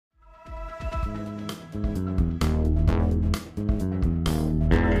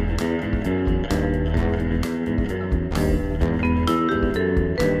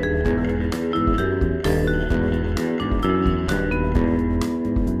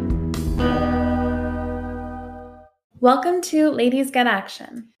Welcome to Ladies Get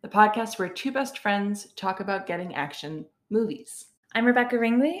Action. The podcast where two best friends talk about getting action movies. I'm Rebecca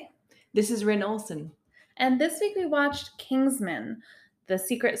Ringley. This is Rin Olson. And this week we watched Kingsman, The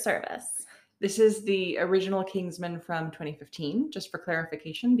Secret Service. This is the original Kingsman from 2015, just for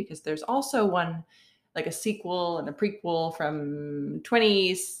clarification, because there's also one, like a sequel and a prequel from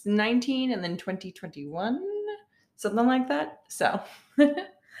 2019 and then 2021, something like that. So...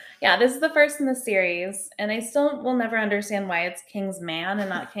 Yeah, this is the first in the series, and I still will never understand why it's Kingsman and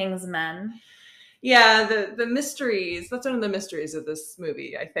not Kingsmen. Yeah, the mysteries, that's one of the mysteries of this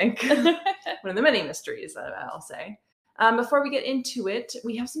movie, I think. One of the many mysteries, I'll say. Before we get into it,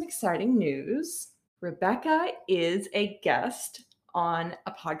 we have some exciting news. Rebecca is a guest on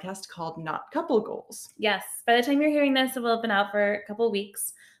a podcast called Not Couple Goals. Yes, by the time you're hearing this, it will have been out for a couple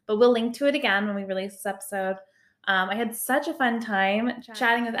weeks, but we'll link to it again when we release this episode. I had such a fun time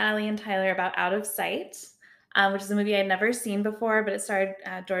chatting with Allie and Tyler about Out of Sight, which is a movie I'd never seen before, but it starred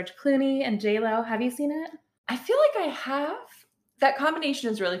George Clooney and J-Lo. Have you seen it? I feel like I have. That combination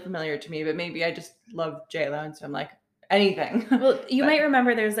is really familiar to me, but maybe I just love J-Lo, and so I'm like, anything. Well, you might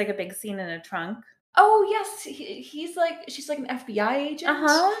remember there's like a big scene in a trunk. Oh, yes. She's like an FBI agent.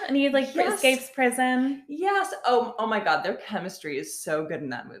 And he escapes prison. Yes. Oh my God. Their chemistry is so good in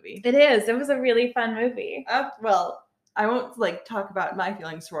that movie. It is. It was a really fun movie. Well, I won't talk about my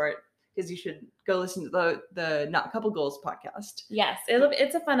feelings for it because you should go listen to the Not Couple Goals podcast. Yes.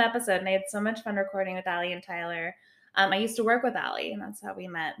 It's a fun episode, and I had so much fun recording with Allie and Tyler. I used to work with Allie, and that's how we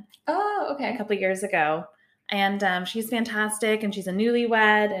met. Oh, okay. A couple years ago. And she's fantastic, and she's a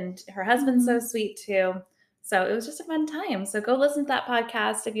newlywed, and her husband's so sweet too. So it was just a fun time. So go listen to that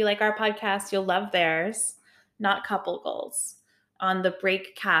podcast. If you like our podcast, you'll love theirs. Not Couple Goals on the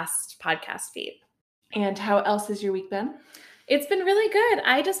Breakcast podcast feed. And how else has your week been? It's been really good.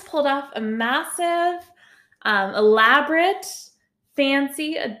 I just pulled off a massive, elaborate,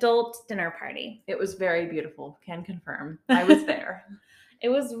 fancy adult dinner party. It was very beautiful. Can confirm. I was there. It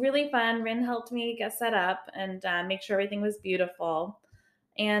was really fun. Rin helped me get set up and make sure everything was beautiful.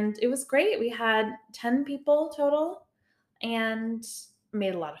 And it was great. We had 10 people total and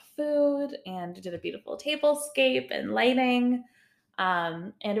made a lot of food and did a beautiful tablescape and lighting.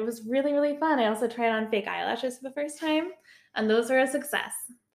 And it was really, really fun. I also tried on fake eyelashes for the first time, and those were a success.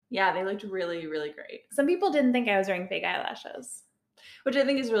 Yeah, they looked really, really great. Some people didn't think I was wearing fake eyelashes. Which I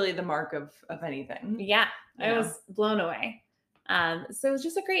think is really the mark of anything. Yeah, I was blown away. So it was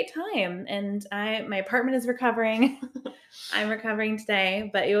just a great time, and my apartment is recovering. I'm recovering today,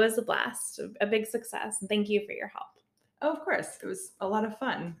 but it was a blast, a big success, and thank you for your help. Oh, of course. It was a lot of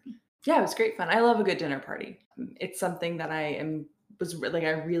fun. Yeah, it was great fun. I love a good dinner party. It's something that I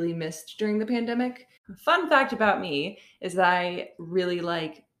really missed during the pandemic. Fun fact about me is that I really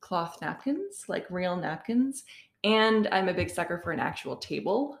like cloth napkins, like real napkins. And I'm a big sucker for an actual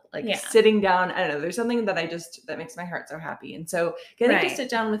table, sitting down. I don't know. There's something that that makes my heart so happy. And so getting to sit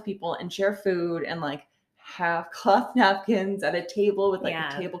down with people and share food and have cloth napkins at a table with the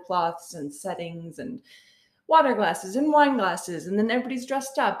tablecloths and settings and water glasses and wine glasses. And then everybody's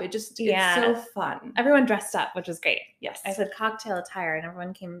dressed up. It's so fun. Everyone dressed up, which was great. Yes. I said cocktail attire and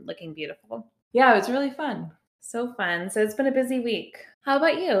everyone came looking beautiful. Yeah, it was really fun. So fun. So it's been a busy week. How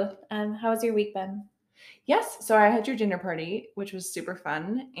about you? How has your week been? Yes, so I had your dinner party, which was super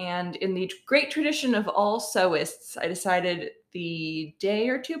fun. And in the great tradition of all sewists, I decided the day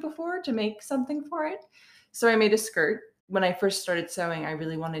or two before to make something for it. So I made a skirt. When I first started sewing, I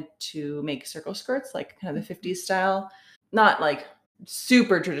really wanted to make circle skirts, like kind of the 50s style. Not like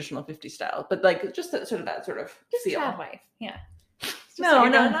super traditional 50s style, but just that sort of feel. Trad wife, yeah. No,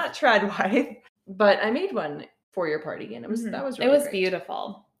 not trad wife. But I made one for your party, and that was really great.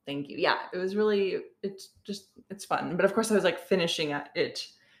 Beautiful. Thank you. Yeah, it was really, it's fun. But of course I was finishing it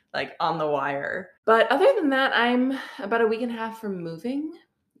on the wire. But other than that, I'm about a week and a half from moving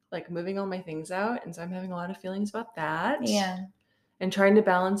all my things out. And so I'm having a lot of feelings about that. Yeah. And trying to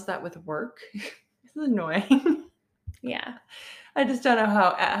balance that with work. This is annoying. Yeah. I just don't know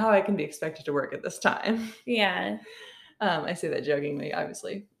how I can be expected to work at this time. Yeah. I say that jokingly,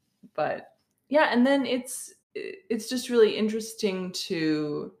 obviously. But yeah, and then it's just really interesting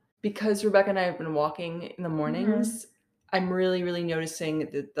because Rebecca and I have been walking in the mornings, I'm really, really noticing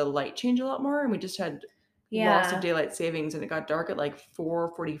the light change a lot more. And we just had loss of daylight savings, and it got dark at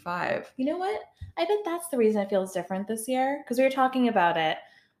 4:45. You know what? I bet that's the reason it feels different this year, because we were talking about it,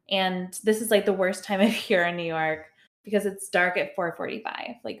 and this is the worst time of year in New York because it's dark at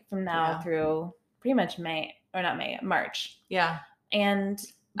 4:45, from now through pretty much March. Yeah. And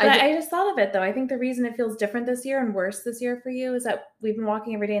I just thought of it, though. I think the reason it feels different this year and worse this year for you is that we've been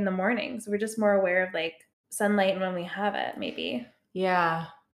walking every day in the morning. So we're just more aware of sunlight when we have it, maybe. Yeah.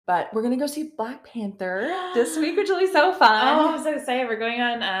 But we're going to go see Black Panther this week, which will be so fun. Oh, I'm so excited. We're going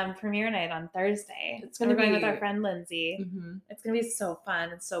on premiere night on Thursday. It's going to be... We're going with our friend Lindsay. Mm-hmm. It's going to be so fun.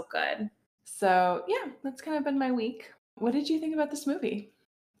 It's so good. So, yeah, that's kind of been my week. What did you think about this movie?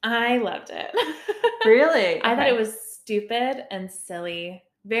 I loved it. Really? I thought it was stupid and silly.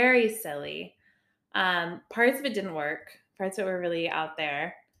 Very silly. Parts of it didn't work. Parts of it were really out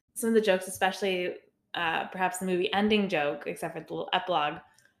there. Some of the jokes, especially perhaps the movie ending joke, except for the little epilogue,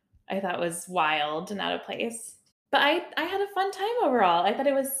 I thought was wild and out of place. But I had a fun time overall. I thought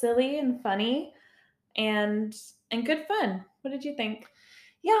it was silly and funny and good fun. What did you think?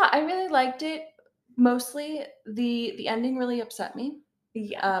 Yeah, I really liked it. Mostly the ending really upset me.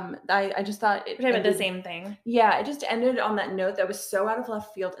 Yeah. I just thought it ended the same thing. Yeah, it just ended on that note that was so out of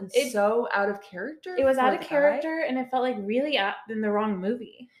left field and so out of character. It was out of character, and it felt like really in the wrong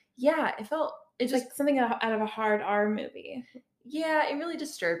movie. Yeah, it's just like something out of a hard R movie. Yeah, it really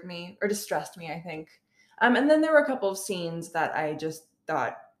disturbed me, or distressed me, I think. And then there were a couple of scenes that I just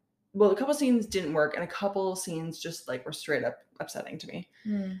thought, well, a couple of scenes didn't work, and a couple of scenes just like were straight up upsetting to me.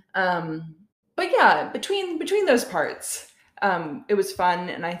 But yeah, between those parts, it was fun,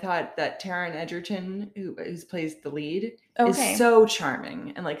 and I thought that Taron Egerton, who plays the lead, is so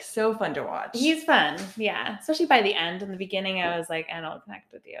charming and like so fun to watch. He's fun, yeah. Especially by the end. In the beginning, I was like, I don't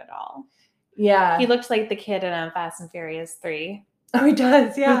connect with you at all. Yeah, he looked like the kid in Fast and Furious 3. Oh, he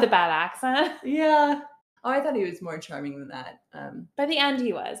does, yeah, with the bad accent. Yeah. Oh, I thought he was more charming than that. By the end,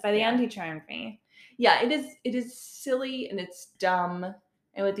 he was. By the end, he charmed me. Yeah, it is silly and it's dumb.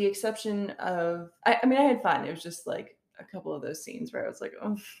 And with the exception of, I mean, I had fun. It was just like a couple of those scenes where I was like,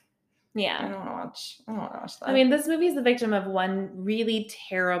 oh, yeah, I don't want to watch that. I mean, this movie is the victim of one really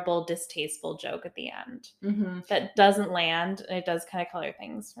terrible, distasteful joke at the end that doesn't land, and it does kind of color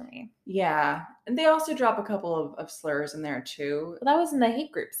things for me. Yeah, and they also drop a couple of slurs in there too. But that was in the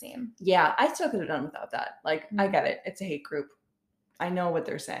hate group scene. Yeah, I still could have done without that. Like, I get it. It's a hate group. I know what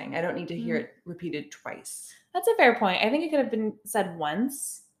they're saying. I don't need to hear it repeated twice. That's a fair point. I think it could have been said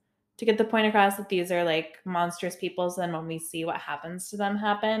once to get the point across that these are like monstrous people. So then when we see what happens to them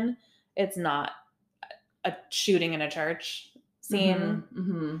happen, it's not a shooting in a church scene.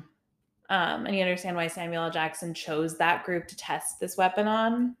 And you understand why Samuel L. Jackson chose that group to test this weapon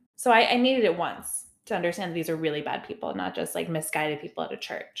on. So I needed it once to understand that these are really bad people, not just like misguided people at a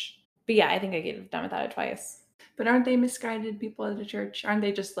church. But yeah, I think I could have done without it twice. But aren't they misguided people at a church? Aren't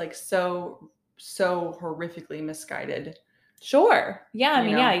they just like so horrifically misguided? Sure. Yeah, I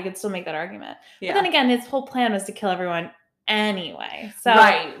mean, yeah, you could still make that argument. Yeah. But then again, his whole plan was to kill everyone anyway. So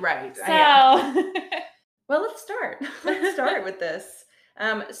Right. So well, let's start. Let's start with this.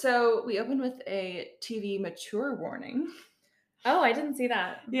 So we open with a TV mature warning. Oh, I didn't see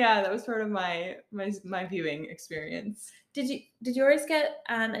that. Yeah, that was part of my viewing experience. Did yours get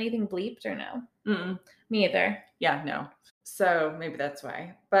anything bleeped or no? Mm-mm. Me either. Yeah, no. So maybe that's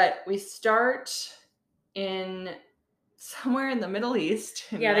why. But we start in somewhere in the Middle East.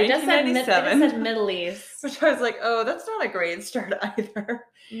 Yeah, they just said Middle East. Which I was like, oh, that's not a great start either.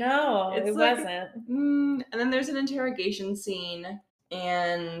 No, it wasn't. And then there's an interrogation scene,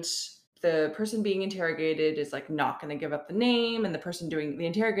 and the person being interrogated is like not going to give up the name, and the person doing the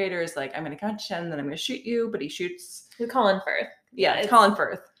interrogator is like, I'm going to catch him, then I'm going to shoot you, but he shoots Colin Firth. Yeah, it's Colin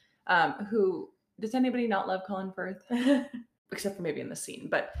Firth. Who does anybody not love Colin Firth? Except for maybe in the scene.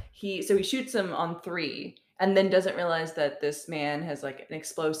 But he shoots him on 3 and then doesn't realize that this man has like an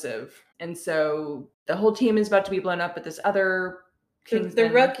explosive. And so the whole team is about to be blown up, but this other Kingsman, the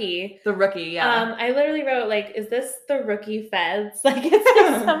rookie, yeah. I literally wrote like, is this the rookie feds? Like, it's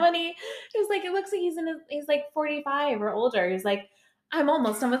like somebody, it was like, it looks like he's like 45 or older. He's like, I'm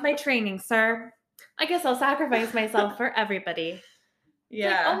almost done with my training, sir. I guess I'll sacrifice myself for everybody.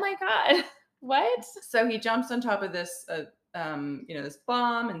 Yeah. Like, oh my God. What? So he jumps on top of this, this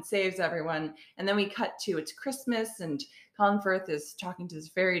bomb and saves everyone. And then we cut to it's Christmas, and Colin Firth is talking to this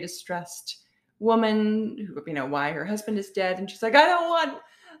very distressed woman who, why her husband is dead. And she's like, I don't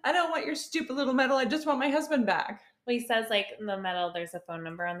want your stupid little medal. I just want my husband back. Well, he says like in the medal, there's a phone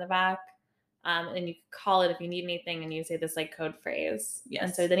number on the back. And you call it if you need anything, and you say this like code phrase. Yes.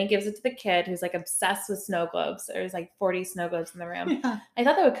 And so then he gives it to the kid who's like obsessed with snow globes. There's like 40 snow globes in the room. Yeah. I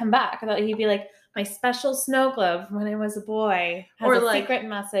thought that would come back. I thought he'd be like, my special snow globe from when I was a boy has a secret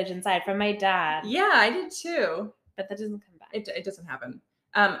message inside from my dad. Yeah, I did too. But that doesn't come back. It doesn't happen.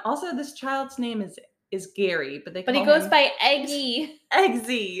 Also, this child's name is Gary, but he goes by Eggy.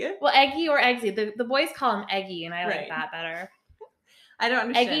 Eggsy. Well, Eggy or Eggsy. The boys call him Eggy, and I like that better. I don't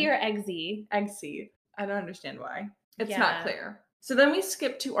understand. Eggy or Eggsy? Eggsy. I don't understand why. It's not clear. So then we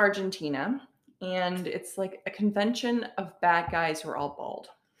skip to Argentina, and it's like a convention of bad guys who are all bald.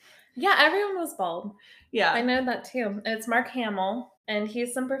 Yeah, everyone was bald. Yeah. I know that too. And it's Mark Hamill, and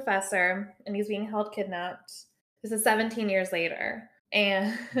he's some professor, and he's being held kidnapped. This is 17 years later.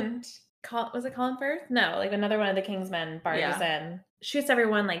 And was it Colin Firth? No, like another one of the Kingsmen barges in, shoots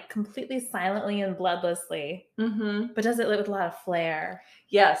everyone like completely silently and bloodlessly, but does it with a lot of flair.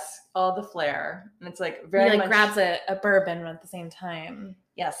 Yes, all the flair. And it's like he like grabs a bourbon at the same time.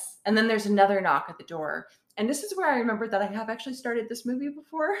 Yes. And then there's another knock at the door. And this is where I remember that I have actually started this movie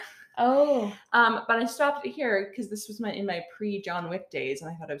before. Oh. But I stopped it here because this was in my pre-John Wick days,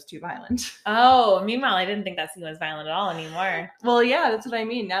 and I thought it was too violent. Oh, meanwhile, I didn't think that scene was violent at all anymore. Well, yeah, that's what I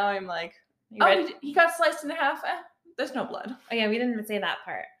mean. Now I'm like, he got sliced in half. There's no blood. Oh yeah, we didn't say that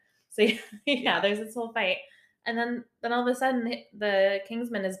part. So yeah, there's this whole fight. And then all of a sudden, the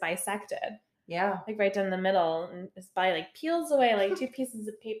Kingsman is bisected. Yeah. Like right down the middle, and his body like peels away like two pieces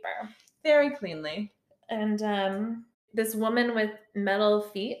of paper. Very cleanly. And this woman with metal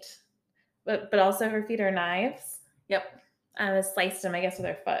feet, but also her feet are knives. Yep. Has sliced him, I guess, with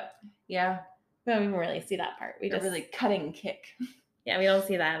her foot. Yeah. We don't even really see that part. We just really cutting kick. Yeah, we don't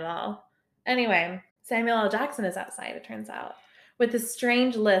see that at all. Anyway, Samuel L. Jackson is outside, it turns out, with this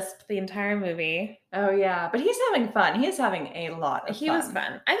strange lisp the entire movie. Oh, yeah. But he's having fun. He is having a lot of fun. He was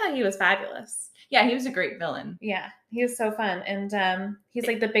fun. I thought he was fabulous. Yeah, he was a great villain. Yeah, he was so fun. And he's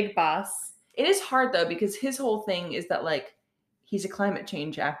like the big boss. It is hard, though, because his whole thing is that, like, he's a climate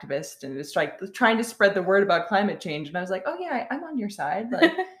change activist and is like trying to spread the word about climate change. And I was like, oh, yeah, I'm on your side.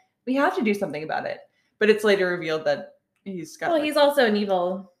 Like, we have to do something about it. But it's later revealed that he's got. Well, he's also an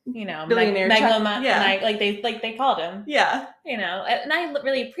evil, billionaire. Like they called him. Yeah. And I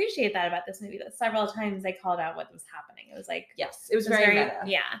really appreciate that about this movie. That several times they called out what was happening. It was like, yes, it was very meta.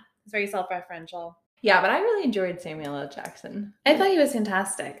 Yeah, it's very self-referential. Yeah, but I really enjoyed Samuel L. Jackson. I thought he was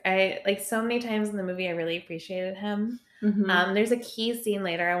fantastic. I like so many times in the movie. I really appreciated him. Mm-hmm. There's a key scene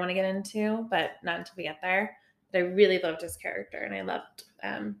later I want to get into, but not until we get there. But I really loved his character, and I loved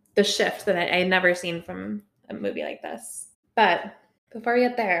the shift that I had never seen from a movie like this. But before we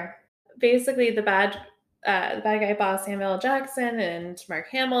get there, basically the bad guy boss Samuel L. Jackson and Mark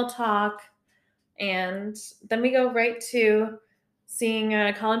Hamill talk, and then we go right to seeing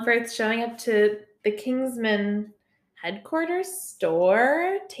Colin Firth showing up to the Kingsman headquarters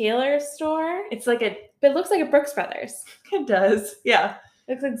tailor store. It's like but it looks like a Brooks Brothers. It does, yeah.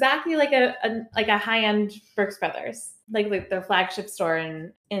 It looks exactly like a high-end Brooks Brothers, like their flagship store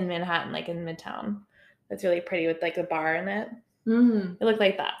in Manhattan, like in Midtown. It's really pretty with like a bar in it. Mm-hmm. It looked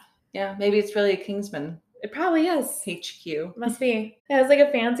like that. Yeah, maybe it's really a Kingsman. It probably is. HQ. Must be. It has like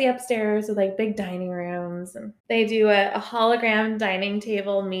a fancy upstairs with like big dining rooms, and they do a hologram dining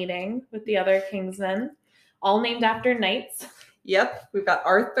table meeting with the other Kingsmen, all named after knights. Yep, we've got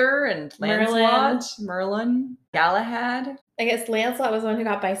Arthur and Lancelot, Merlin, Galahad. I guess Lancelot was the one who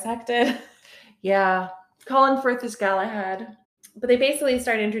got bisected. Yeah, Colin Firth is Galahad. But they basically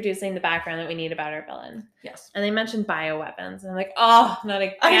start introducing the background that we need about our villain. Yes. And they mentioned bioweapons. And I'm like, oh, not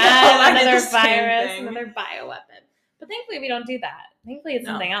again. Another virus, another bioweapon. But thankfully, we don't do that. Thankfully, it's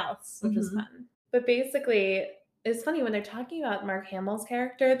something else, which is fun. But basically, it's funny when they're talking about Mark Hamill's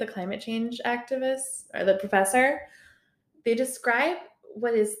character, the climate change activist, or the professor, they describe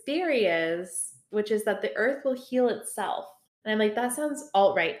what his theory is, which is that the earth will heal itself. And I'm like, that sounds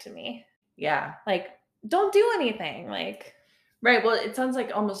alt-right to me. Yeah. Like, don't do anything. Like... Right. Well, it sounds like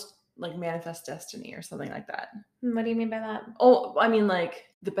almost like manifest destiny or something like that. What do you mean by that? Oh, I mean, like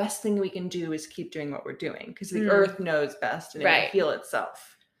the best thing we can do is keep doing what we're doing because the earth knows best and it will heal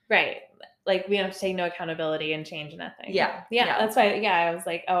itself. Right. Like we don't have to take no accountability and change nothing. Yeah. That's why. Yeah. I was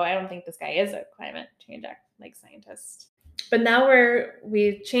like, oh, I don't think this guy is a climate change scientist. But now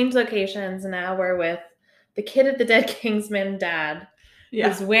we changed locations, and now we're with the kid of the dead Kingsman dad. Yeah.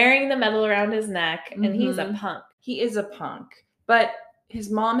 Who's wearing the medal around his neck, and he's a punk. He is a punk. But his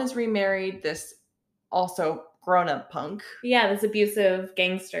mom has remarried this also grown-up punk. Yeah, this abusive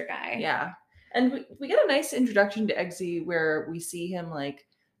gangster guy. Yeah. And we get a nice introduction to Eggsy where we see him like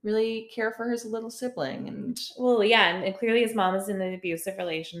really care for his little sibling. And well, yeah, and clearly his mom is in an abusive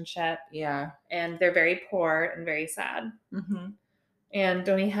relationship. Yeah. And they're very poor and very sad. Mm-hmm. And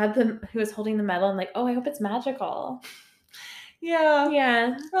when he was holding the medal, I'm like, oh, I hope it's magical. Yeah.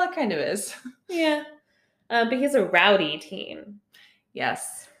 Yeah. Well, it kind of is. Yeah. But he's a rowdy teen.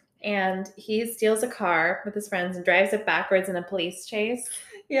 Yes. And he steals a car with his friends and drives it backwards in a police chase.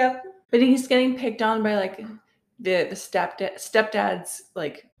 Yep. But he's getting picked on by like the stepdad's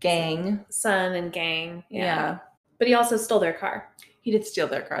like gang. Son and gang. Yeah. But he also stole their car. He did steal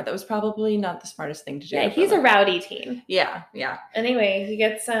their car. That was probably not the smartest thing to do. Yeah, he's a rowdy teen. Yeah, yeah. Anyway, he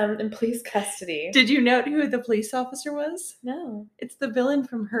gets in police custody. Did you note who the police officer was? No. It's the villain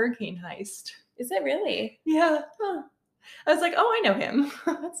from Hurricane Heist. Is it really? Yeah. Huh. I was like, oh, I know him.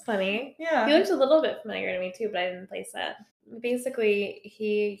 That's funny. Yeah. He looks a little bit familiar to me too, but I didn't place it. Basically,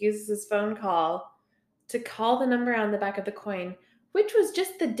 he uses his phone call to call the number on the back of the coin, which was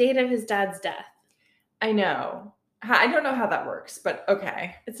just the date of his dad's death. I know. I don't know how that works, but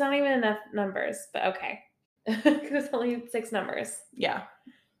okay. It's not even enough numbers, but okay. Because it's only 6 numbers. Yeah.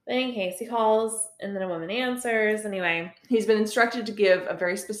 In any case, he calls, and then a woman answers. Anyway. He's been instructed to give a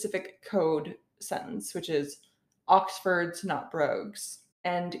very specific code sentence, which is Oxfords, not brogues.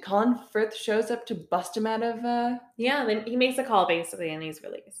 And Colin Firth shows up to bust him out of... Yeah, then he makes a call, basically, and he's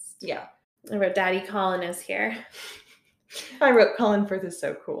released. Yeah. I wrote, Daddy Colin is here. I wrote, Colin Firth is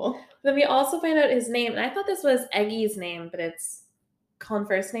so cool. Then we also find out his name, and I thought this was Eggy's name, but it's Colin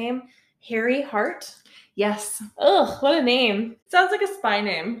Firth's name. Harry Hart. Yes. Ugh, what a name. Sounds like a spy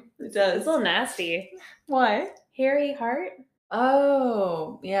name. It does. It's a little nasty. Why? Harry Hart?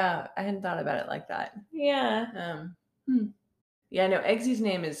 Oh, yeah. I hadn't thought about it like that. Yeah. Yeah, no, Eggsy's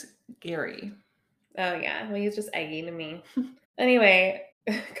name is Gary. Oh, yeah. Well, he's just Eggy to me. Anyway,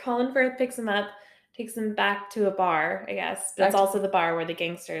 Colin Firth picks him up, takes him back to a bar, I guess. But it's also the bar where the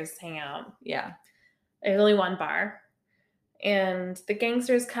gangsters hang out. Yeah. There's only one bar. And the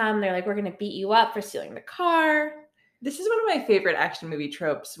gangsters come. They're like, we're going to beat you up for stealing the car. This is one of my favorite action movie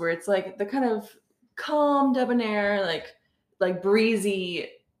tropes, where it's like the kind of calm, debonair, like breezy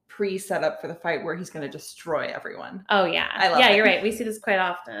pre-setup for the fight where he's going to destroy everyone. Oh, yeah. I love it. You're right. We see this quite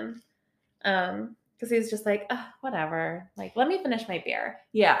often. Because he's just like, whatever. Like, let me finish my beer.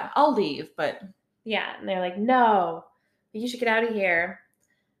 Yeah, I'll leave, but... Yeah, and they're like, no, you should get out of here.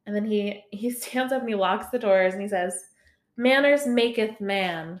 And then he stands up and he locks the doors and he says, manners maketh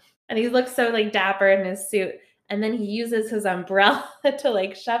man. And he looks so like dapper in his suit. And then he uses his umbrella to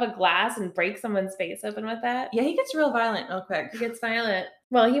like shove a glass and break someone's face open with it. Yeah, he gets real violent real quick. He gets violent.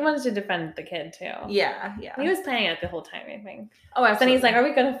 Well, he wanted to defend the kid too. Yeah. He was planning it the whole time, I think. Oh, absolutely. Then he's like, are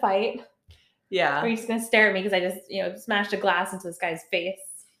we going to fight? Yeah. Or are you just going to stare at me because I just, smashed a glass into this guy's face?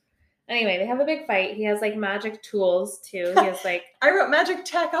 Anyway, they have a big fight. He has like magic tools too. He has like I wrote magic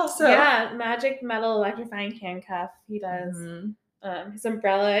tech also. Yeah, magic metal electrifying handcuff. He does. Mm-hmm. His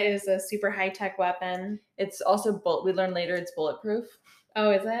umbrella is a super high tech weapon. It's also we learn later it's bulletproof.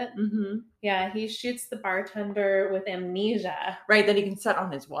 Oh, is it? Mm-hmm. Yeah, he shoots the bartender with amnesia. Right, that he can set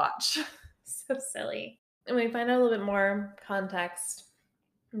on his watch. So silly. And we find out a little bit more context.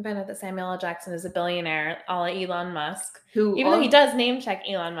 We find out that Samuel L. Jackson is a billionaire, a la Elon Musk. Even though he does name check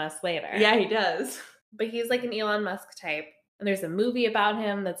Elon Musk later. Yeah, he does. But he's like an Elon Musk type. And there's a movie about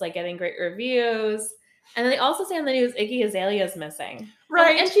him that's like getting great reviews. And then they also say on the news Iggy Azalea's missing.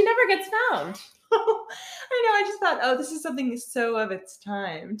 Right. And she never gets found. I know. I just thought, this is something so of its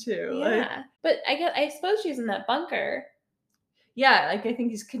time, too. Yeah. But I suppose she's in that bunker. Yeah, I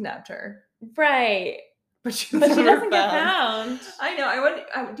think he's kidnapped her. Right. But she doesn't get found. I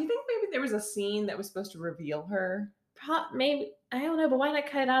know. Do you think maybe there was a scene that was supposed to reveal her? Maybe. I don't know, but why not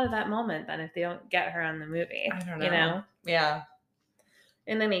cut it out of that moment then if they don't get her on the movie? I don't know. Yeah.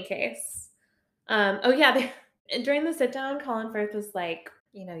 In any case. During the sit down, Colin Firth was like,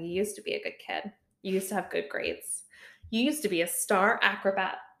 you used to be a good kid. You used to have good grades. You used to be a star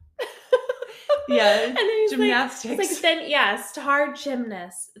acrobat. Yeah, and then gymnastics. Star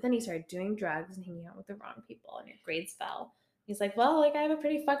gymnast. Then he started doing drugs and hanging out with the wrong people, and your grades fell. He's like, well, I have a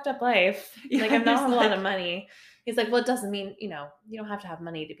pretty fucked up life. Yeah, I'm not a lot of money. He's like, well, it doesn't mean, you don't have to have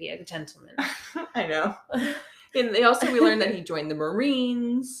money to be a gentleman. I know. And we learned that he joined the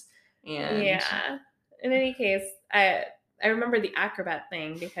Marines. And yeah. In any case, I remember the acrobat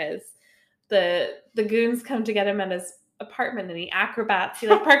thing because the goons come to get him at his apartment and he acrobats. He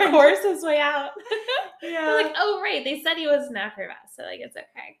parkours his way out. Yeah. They're like, oh right, they said he was an acrobat, so it's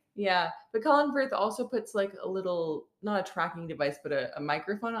okay. Yeah, but Colin Firth also puts a little, not a tracking device, but a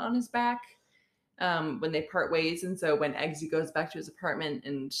microphone on his back when they part ways. And so when Eggsy goes back to his apartment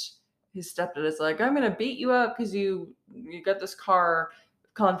and his stepdad is like, I'm gonna beat you up because you got this car,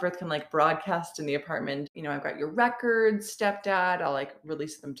 Colin Firth can broadcast in the apartment, I've got your records, stepdad, I'll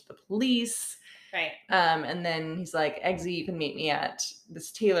release them to the police. Right. And then he's like, Eggsy, you can meet me at this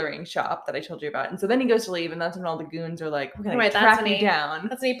tailoring shop that I told you about. And so then he goes to leave, and that's when all the goons are like, we're going to track you down.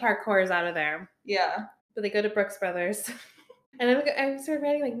 That's when he parkours out of there. Yeah. But they go to Brooks Brothers. And then I started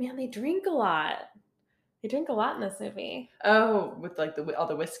writing, man, they drink a lot. They drink a lot in this movie. Oh, with all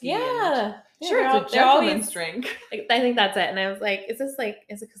the whiskey. Yeah. Sure, it's a gentleman's drink. I think that's it. And I was like, is it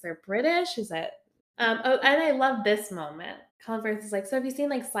because they're British? Is it... And I love this moment. Colin Firth is like, so have you seen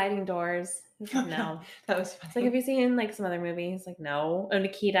like Sliding Doors? He's like, Yeah, no. that was It's like, funny. have you seen like some other movie? He's like, no. Oh,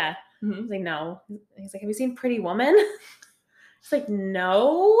 Nikita. Mhm. He's like, no. He's like, have you seen Pretty Woman? He's like,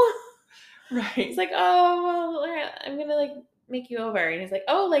 no. Right. He's like, oh, well, I'm gonna like make you over. And he's like,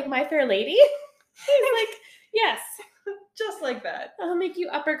 oh, like My Fair Lady? He's like, yes. Just like that. I'll make you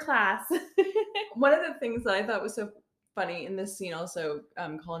upper class. One of the things that I thought was so funny in this scene also,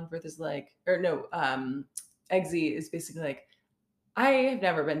 Colin Firth is like, or no, Eggsy is basically like, I have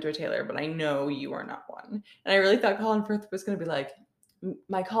never been to a tailor, but I know you are not one. And I really thought Colin Firth was going to be like,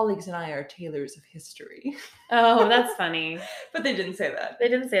 my colleagues and I are tailors of history. Oh, that's funny. But they didn't say that. They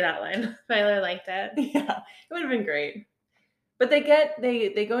didn't say that line. But I really liked it. Yeah, it would have been great. But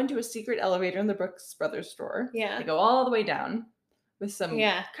they go into a secret elevator in the Brooks Brothers store. Yeah. They go all the way down with some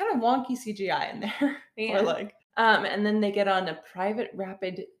kind of wonky CGI in there. Yeah. Or like, and then they get on a private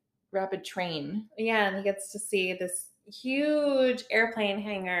rapid train. Yeah, and he gets to see this huge airplane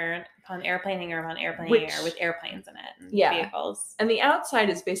hangar upon airplane hangar upon airplane hangar with airplanes in it and vehicles. And the outside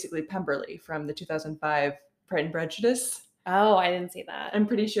is basically Pemberley from the 2005 Pride and Prejudice. Oh, I didn't see that. I'm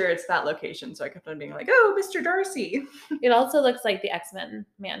pretty sure it's that location, so I kept on being like, oh, Mr. Darcy. It also looks like the X-Men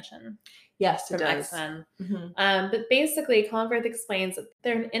mansion. Yes, it from does. X-Men. Mm-hmm. But basically, Colin Firth explains that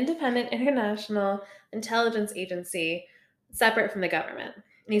they're an independent international intelligence agency separate from the government.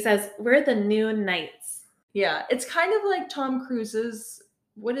 And he says, we're the new Knights. Yeah, it's kind of like Tom Cruise's,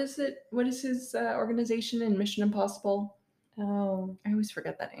 what is it? What is his organization in Mission Impossible? Oh. I always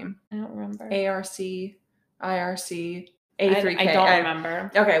forget that name. I don't remember. ARC, IRC, A3K. I don't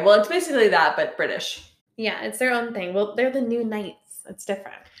remember. Okay, well, it's basically that, but British. Yeah, it's their own thing. Well, they're the new Knights. It's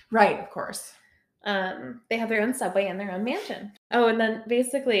different. Right, of course. They have their own subway and their own mansion. Oh, and then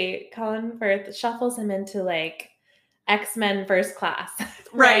basically Colin Firth shuffles him into like X-Men First Class.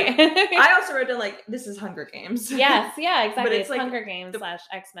 Right. I also wrote down like, this is Hunger Games. Yes, yeah, exactly. But it's like Hunger Games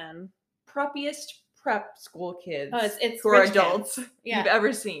 / X-Men. Preppiest prep school kids. Oh, it's who are adults you've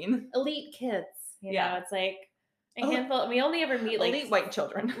ever seen. Elite kids. You know, it's like a handful. We only ever meet like elite white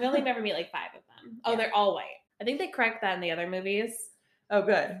children. We only ever meet like 5 of them. Oh, they're all white. I think they correct that in the other movies. Oh,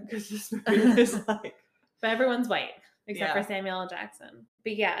 good. Because this movie is like... But everyone's white, except for Samuel L. Jackson.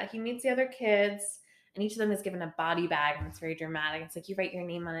 But yeah, he meets the other kids, and each of them is given a body bag, and it's very dramatic. It's like, you write your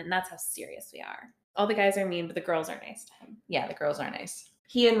name on it, and that's how serious we are. All the guys are mean, but the girls are nice to him. Yeah, the girls are nice.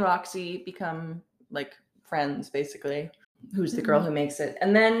 He and Roxy become, like, friends, basically. Who's the girl who makes it.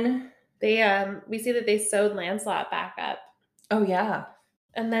 And then... we see that they sewed Lancelot back up. Oh, yeah.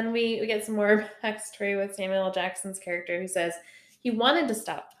 And then we get some more backstory with Samuel L. Jackson's character, who says he wanted to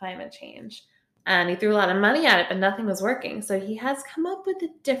stop climate change. And he threw a lot of money at it, but nothing was working. So he has come up with a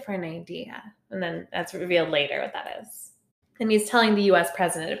different idea. And then that's revealed later what that is. And he's telling the US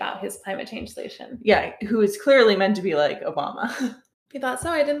president about his climate change solution. Yeah, who is clearly meant to be like Obama. You thought so?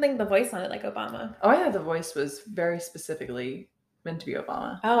 I didn't think the voice sounded like Obama. Oh, I thought the voice was very specifically meant to be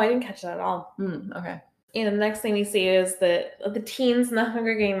Obama. Oh, I didn't catch that at all. Okay. And the next thing we see is the teens in the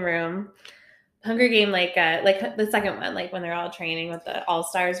Hunger Game room. Hunger Game, like the second one, like when they're all training with the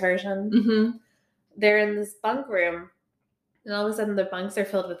All-Stars version. Mm-hmm. They're in this bunk room, and all of a sudden the bunks are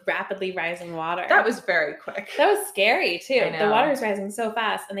filled with rapidly rising water. That was very quick. That was scary, too. I know. The water is rising so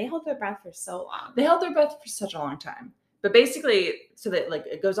fast, and they held their breath for so long. They held their breath for such a long time. But basically, so that like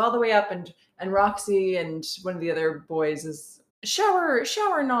it goes all the way up, and Roxy and one of the other boys is shower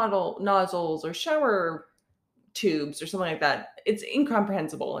nozzles or shower tubes or something like that. It's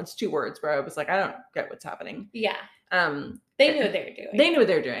incomprehensible. It's 2 words where I was like, I don't get what's happening. Yeah. They knew what they were doing. They knew what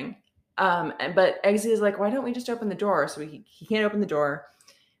they were doing. But Eggsy is like, why don't we just open the door? So he can't open the door.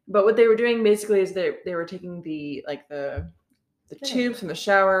 But what they were doing basically is they were taking the tubes from the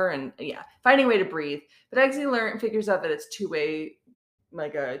shower and finding a way to breathe. But Eggsy figures out that it's two-way,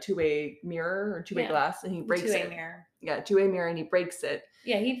 like a two-way mirror or two-way glass, and he breaks it. Two-way mirror. Yeah, two-way mirror, and he breaks it.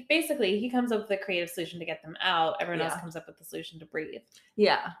 Yeah, he comes up with a creative solution to get them out. Everyone else comes up with the solution to breathe.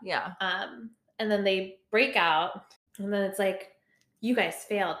 Yeah. And then they break out, and then it's like, you guys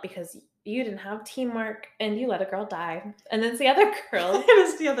failed because you didn't have teamwork and you let a girl die. And then it's the other girl.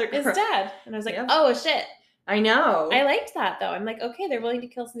 Is dead. And I was like, oh shit. I know. I liked that though. I'm like, okay, they're willing to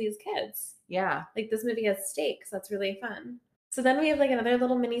kill some of these kids. Yeah. Like this movie has stakes. That's really fun. So then we have like another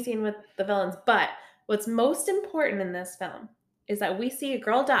little mini scene with the villains. But what's most important in this film is that we see a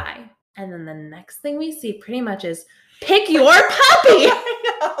girl die. And then the next thing we see pretty much is pick your puppy.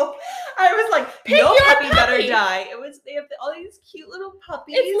 I know. I was like, pick no your puppy better die. They have all these cute little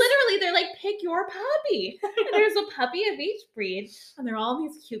puppies. It's literally, they're like, pick your puppy. And there's a puppy of each breed. And they're all in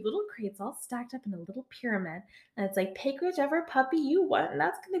these cute little crates all stacked up in a little pyramid. And it's like, pick whichever puppy you want. And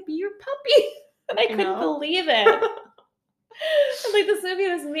that's going to be your puppy. And I couldn't believe it. And, like, this movie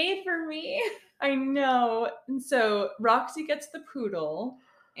was made for me. I know. And so Roxy gets the poodle,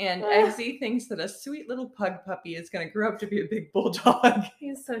 and Eggsy thinks that a sweet little pug puppy is going to grow up to be a big bulldog.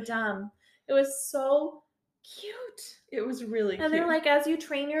 He's so dumb. It was so cute. It was really cute. And they're like, as you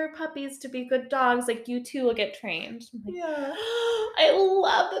train your puppies to be good dogs, like, you too will get trained. I'm like, yeah. I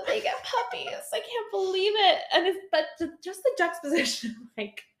love that they get puppies. I can't believe it. And just the juxtaposition,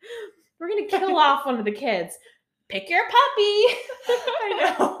 like, we're going to kill off one of the kids. Pick your puppy.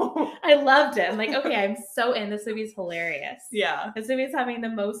 I know. I loved it. I'm like, okay, I'm so in. This movie's hilarious. Yeah. This movie's having the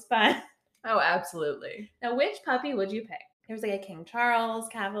most fun. Oh, absolutely. Now, which puppy would you pick? There was like a King Charles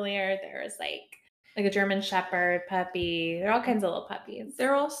Cavalier. There was like a German Shepherd puppy. There are all kinds of little puppies.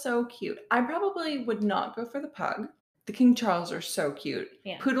 They're all so cute. I probably would not go for the pug. The King Charles are so cute.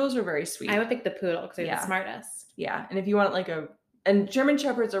 Yeah. Poodles are very sweet. I would pick the poodle because they're the smartest. Yeah. And if you want like and German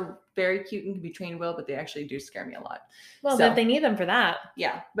Shepherds are very cute and can be trained well, but they actually do scare me a lot. Well, then they need them for that.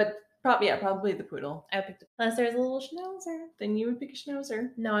 Yeah. But probably the poodle. I would pick unless there's a little schnauzer. Then you would pick a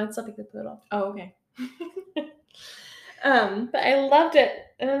schnauzer. No, I'd still pick the poodle. Oh, okay. But I loved it.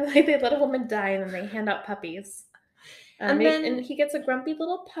 And then, like, they let a woman die and then they hand out puppies. And he gets a grumpy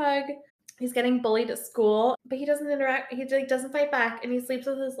little pug. He's getting bullied at school, but he doesn't interact. He like doesn't fight back, and he sleeps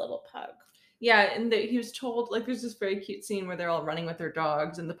with his little pug. Yeah, and he was told, like, there's this very cute scene where they're all running with their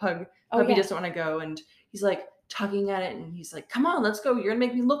dogs, and the puppy doesn't want to go, and he's like tugging at it, and he's like, "Come on, let's go. You're gonna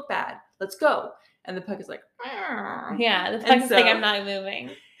make me look bad. Let's go." And the pug is like, "Arr." Yeah, the pug's like, "I'm not moving."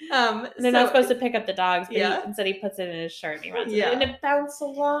 They're not supposed to pick up the dogs, but instead he puts it in his shirt and he runs. And it bounced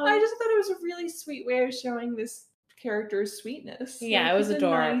along. I just thought it was a really sweet way of showing this character's sweetness. Yeah, like, it was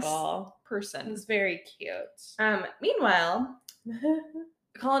adorable. Nice person. It was very cute. Meanwhile,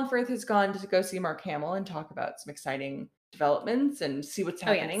 Colin Firth has gone to go see Mark Hamill and talk about some exciting developments and see what's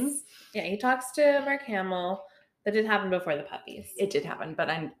happening. Yes. Yeah, he talks to Mark Hamill. That did happen before the puppies. It did happen, but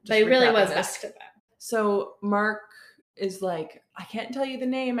I'm just it really was back to back. So Mark is like, I can't tell you the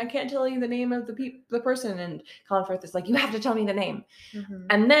name. I can't tell you the name of the person. And Colin Firth is like, you have to tell me the name. Mm-hmm.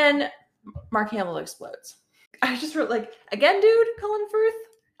 And then Mark Hamill explodes. I just wrote like, again, dude, Colin Firth?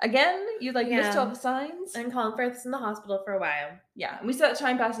 Again? You missed all the signs? And Colin Firth's in the hospital for a while. Yeah. And we saw that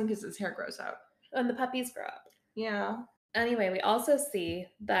time passing because his hair grows out. And the puppies grow up. Yeah. Anyway, we also see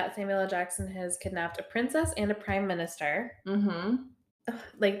that Samuel L. Jackson has kidnapped a princess and a prime minister. Mm-hmm.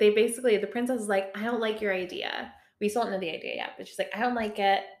 Like, the princess is like, I don't like your idea. We still don't know the idea yet, but she's like, I don't like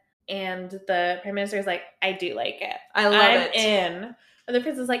it. And the prime minister is like, I do like it. I'm in. And the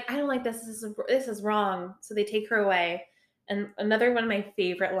princess is like, I don't like this. This is wrong. So they take her away. And another one of my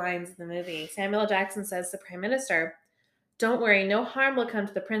favorite lines in the movie, Samuel L. Jackson says to the prime minister, don't worry, no harm will come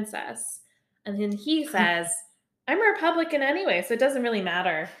to the princess. And then he says, I'm a Republican anyway, so it doesn't really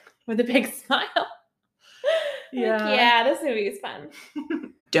matter, with a big smile. Yeah. Like, yeah, this movie is fun.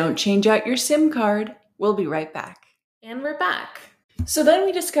 Don't change out your SIM card. We'll be right back. And we're back. So then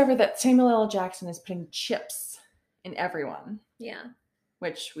we discover that Samuel L. Jackson is putting chips in everyone. Yeah.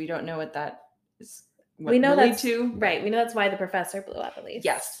 Which we don't know what that is. We know that's right. We know that's why the professor blew up, at least.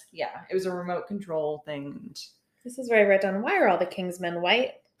 Yes. Yeah. It was a remote control thing. This is where I wrote down, why are all the Kingsmen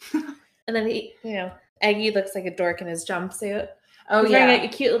white? And then Eggy looks like a dork in his jumpsuit. Oh, He's wearing a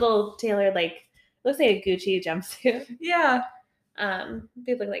cute little tailored, looks like a Gucci jumpsuit. Yeah.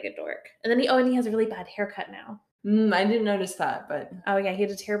 He looked like a dork. And then he has a really bad haircut now. I didn't notice that, but... Oh, yeah, he had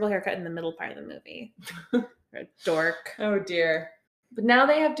a terrible haircut in the middle part of the movie. A dork. Oh, dear. But now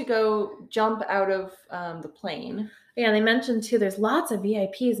they have to go jump out of the plane. Yeah, they mentioned, too, there's lots of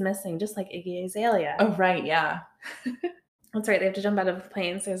VIPs missing, just like Iggy Azalea. Oh, right, yeah. That's right, they have to jump out of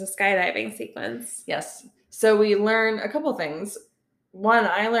planes. There's a skydiving sequence. Yes. So we learn a couple things. One,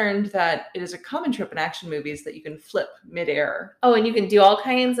 I learned that it is a common trope in action movies that you can flip midair. Oh, and you can do all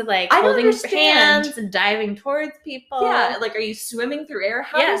kinds of holding hands and diving towards people. Yeah, are you swimming through air?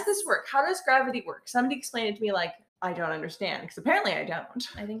 How does this work? How does gravity work? Somebody explain it to me I don't understand, because apparently I don't.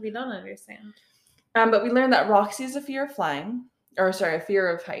 I think we don't understand. But we learned that Roxy is a fear of a fear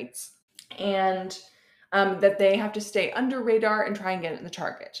of heights, and that they have to stay under radar and try and get in the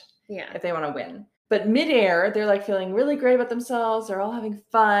target. Yeah. If they want to win. But midair, they're feeling really great about themselves. They're all having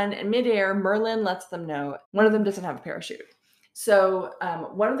fun. And midair, Merlin lets them know one of them doesn't have a parachute. So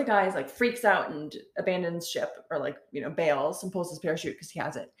one of the guys freaks out and abandons ship or bails and pulls his parachute because he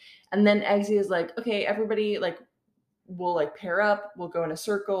has it. And then Eggsy is like, okay, everybody we'll pair up. We'll go in a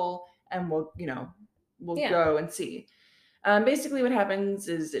circle and we'll go and see. Basically what happens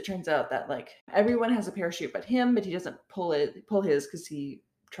is it turns out that everyone has a parachute but him, but he doesn't pull his because he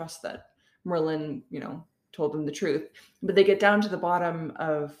trusts that Merlin, told them the truth. But they get down to the bottom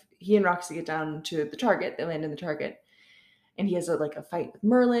of, he and Roxy get down to the Target. They land in the Target. And he has a fight with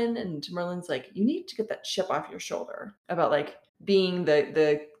Merlin. And Merlin's like, you need to get that chip off your shoulder about like being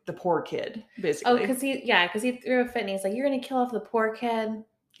the poor kid, basically. Oh, because he threw a fit and he's like, you're going to kill off the poor kid.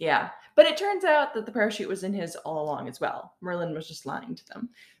 Yeah. But it turns out that the parachute was in his all along as well. Merlin was just lying to them.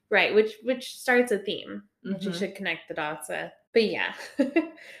 Right, which starts a theme, which you should connect the dots with. But yeah.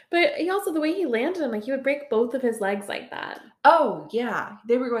 But he also, the way he landed him, like he would break both of his legs like that. Oh, yeah.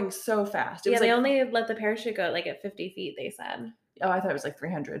 They were going so fast. They only let the parachute go like at 50 feet, they said. Oh, I thought it was like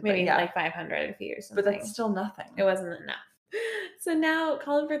 300. Maybe like 500 feet or something. But that's still nothing. It wasn't enough. So now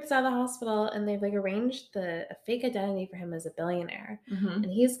Colin Firth's out of the hospital and they've like arranged a fake identity for him as a billionaire. And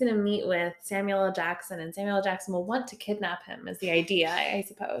he's going to meet with Samuel L. Jackson, and Samuel L. Jackson will want to kidnap him is the idea, I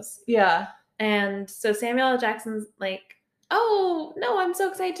suppose. Yeah. And so Samuel L. Jackson's like, oh, no, I'm so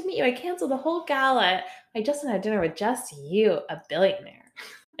excited to meet you. I canceled the whole gala. I just want to have dinner with just you, a billionaire.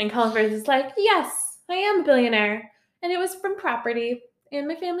 And Colin Firth is like, yes, I am a billionaire. And it was from property. And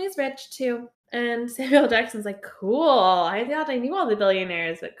my family's rich too. And Samuel L. Jackson's like, cool. I thought I knew all the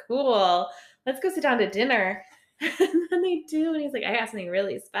billionaires, but cool. Let's go sit down to dinner. And then they do. And he's like, I got something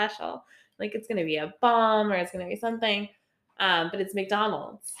really special. Like it's going to be a bomb or it's going to be something. But it's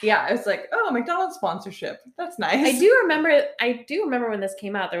McDonald's. Yeah, it's like, oh, McDonald's sponsorship. That's nice. I do remember when this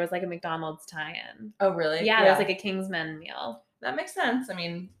came out, there was like a McDonald's tie-in. Oh, really? Yeah, there was like a Kingsman meal. That makes sense. I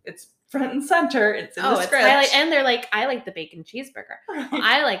mean, it's front and center. It's in the script. And they're like, I like the bacon cheeseburger. Right. Well,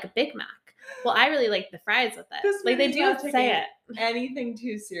 I like a Big Mac. Well, I really like the fries with it. This like they do say it. Anything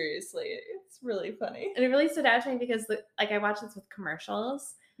too seriously. It's really funny. And it really stood out to me because I watched this with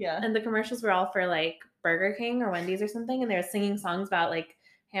commercials. Yeah. And the commercials were all for like Burger King or Wendy's or something, and they were singing songs about like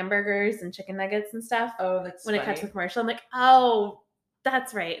hamburgers and chicken nuggets and stuff. Oh, that's when funny. It cut to the commercial. I'm like, oh,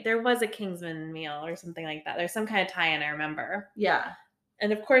 that's right. There was a Kingsman meal or something like that. There's some kind of tie-in, I remember. Yeah.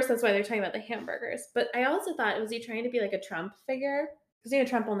 And of course, that's why they're talking about the hamburgers. But I also thought, was he trying to be like a Trump figure? Because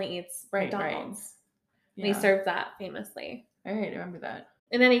Trump only eats McDonald's. Right. Yeah. And he served that famously. All right, I remember that.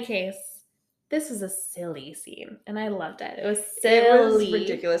 In any case, this was a silly scene, and I loved it. It was silly. It was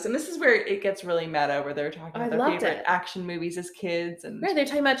ridiculous. And this is where it gets really meta, where they're talking about their favorite action movies as kids. And right, they're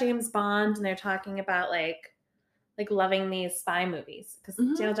talking about James Bond, and they're talking about like loving these spy movies. Because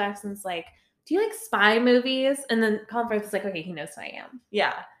Samuel Jackson's like, do you like spy movies? And then Colin Firth is like, okay, he knows who I am.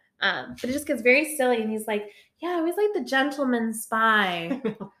 Yeah. But it just gets very silly, and he's like, yeah, I always liked the gentleman spy.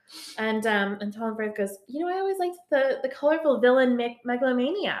 and Colin Firth goes, I always liked the colorful villain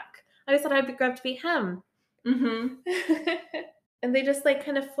megalomaniac. I always thought I'd grow up to be him. And they just like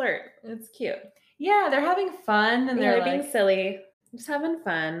kind of flirt. It's cute. Yeah, they're having fun, and they're being silly. Just having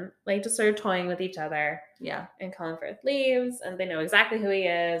fun, like just sort of toying with each other. Yeah. And Colin Firth leaves, and they know exactly who he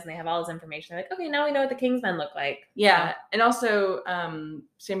is, and they have all his information. They're like, okay, now we know what the Kingsmen look like. Yeah. And also,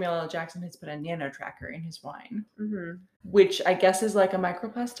 Samuel L. Jackson has put a nano tracker in his wine, which I guess is like a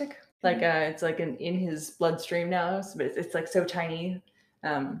microplastic. Like it's like in his bloodstream now, but it's like so tiny.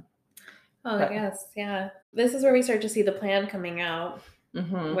 I guess, yeah. This is where we start to see the plan coming out,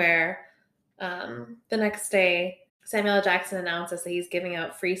 where the next day, Samuel L. Jackson announces that he's giving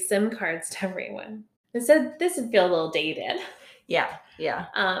out free SIM cards to everyone. Instead, this would feel a little dated. Yeah.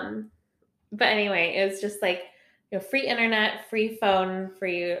 But anyway, it was just like, free internet, free phone,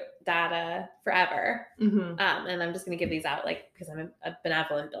 free data forever. And I'm just going to give these out, like, because I'm a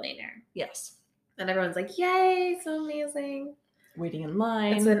benevolent billionaire. Yes. And everyone's like, yay, so amazing. Waiting in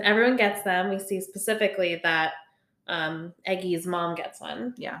line. And so then everyone gets them. We see specifically that Eggy's mom gets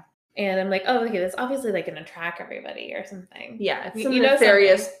one. Yeah. And I'm like, oh, okay, that's obviously like going to track everybody or something. Yeah, it's some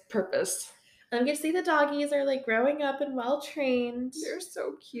nefarious purpose. And you see the doggies are like growing up and well trained. They're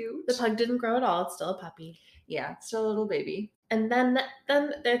so cute. The pug didn't grow at all. It's still a puppy. Yeah, it's still a little baby. And then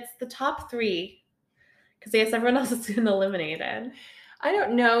it's the top three, because I guess everyone else has been eliminated. I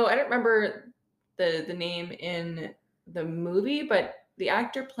don't know. I don't remember the name in the movie, but the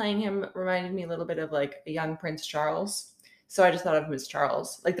actor playing him reminded me a little bit of like a young Prince Charles. So I just thought of him as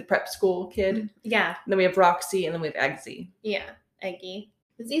Charles, like the prep school kid. Yeah. And then we have Roxy, and then we have Eggsy. Yeah, Eggy.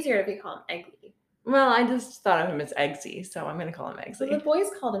 It's easier if you call him Eggy. Well, I just thought of him as Eggsy, so I'm going to call him Eggsy. But the boys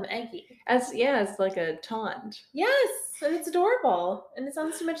called him Eggy. As like a taunt. Yes, and it's adorable. And it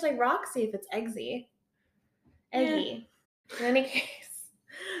sounds too much like Roxy if it's Eggsy. Eggy. Yeah. In any case,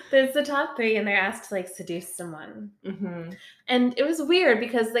 there's the top three, and they're asked to like seduce someone. And it was weird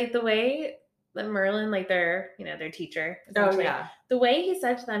because like the way that Merlin, like their teacher. Oh yeah. The way he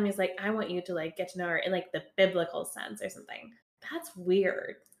said to them, he's like, I want you to like get to know her in like the biblical sense or something. That's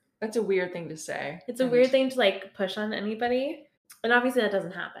weird. That's a weird thing to say. It's a weird thing to like push on anybody. And obviously that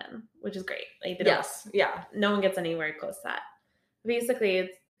doesn't happen, which is great. Like they don't, Yes. Yeah. no one gets anywhere close to that. Basically,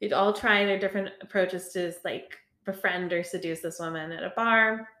 they'd all try their different approaches to like befriend or seduce this woman at a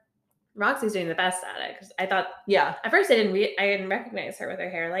bar. Roxy's doing the best at it because I thought, Yeah. at first I didn't recognize her with her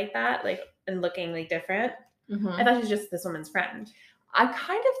hair like that, like and looking like different. I thought she was just this woman's friend. I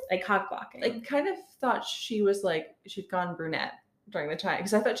kind of like cock blocking. I kind of thought she was like she'd gone brunette during the time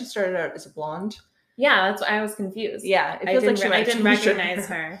because I thought she started out as a blonde. Yeah, that's why I was confused. Yeah, it feels like I didn't recognize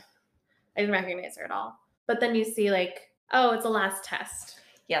her. I didn't recognize her at all. But then you see like, oh, it's a last test.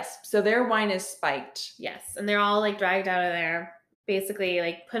 Yes. So their wine is spiked. Yes, and they're all like dragged out of there. Basically,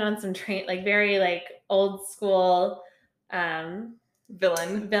 like put on some train, like very like old school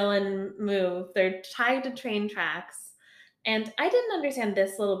villain move. They're tied to train tracks. And I didn't understand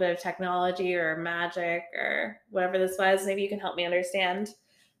this little bit of technology or magic or whatever this was. Maybe you can help me understand.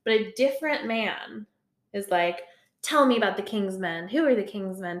 But a different man is like, tell me about the Kingsmen. Who are the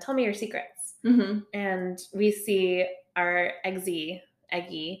Kingsmen? Tell me your secrets. Mm-hmm. And we see our Eggsy,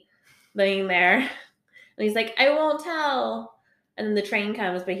 laying there. And he's like, I won't tell. And then the train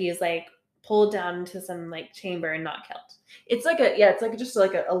comes, but he's like pulled down into some like chamber and not killed. It's like just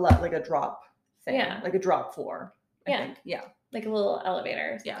like a drop thing. Yeah. Like a drop floor. I think. Yeah. Like a little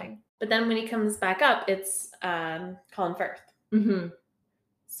elevator or something. Yeah. But then when he comes back up, it's Colin Firth. Mm-hmm.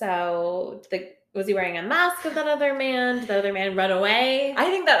 So was he wearing a mask of that other man? Did the other man run away? I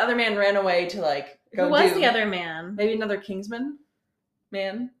think that other man ran away to like go. Who was the other man? Maybe another Kingsman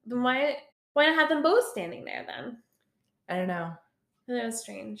man. Then why not have them both standing there then? I don't know. That was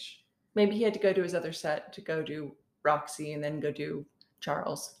strange. Maybe he had to go to his other set to go do Roxy and then go do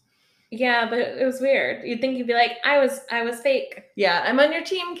Charles. Yeah, but it was weird. You'd think he'd be like, I was fake. Yeah, I'm on your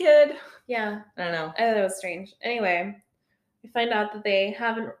team, kid. Yeah. I don't know. I thought it was strange. Anyway, we find out that they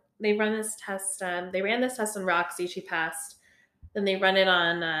ran this test on Roxy, she passed. Then they run it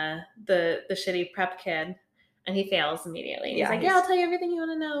on the shitty prep kid, and he fails immediately. He's like, yeah, I'll tell you everything you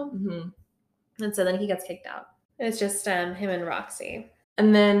want to know. Mm-hmm. And so then he gets kicked out. It's just him and Roxy.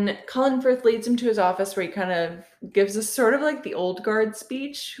 And then Colin Firth leads him to his office where he kind of gives us sort of like the old guard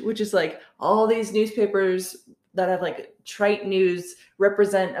speech, which is like all these newspapers that have like trite news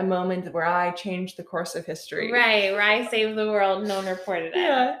represent a moment where I changed the course of history. Right, where I saved the world, no one reported it.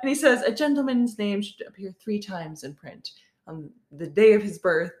 Yeah. And he says, a gentleman's name should appear 3 times in print. On the day of his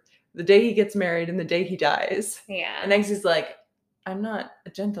birth, the day he gets married, and the day he dies. Yeah. And Eggsy's like, I'm not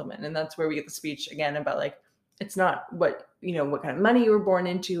a gentleman. And that's where we get the speech again about like, it's not what kind of money you were born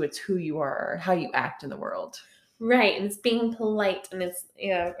into, it's who you are, how you act in the world. Right. And it's being polite, and it's,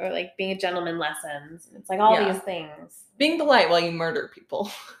 or like being a gentleman lessons. It's like all these things. Being polite while you murder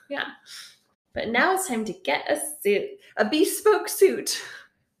people. Yeah. But now it's time to get a suit. A bespoke suit.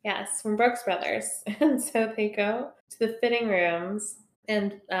 Yes, from Brooks Brothers. And so they go to the fitting rooms,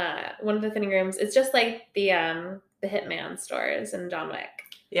 and one of the fitting rooms, it's just like the Hitman stores in John Wick.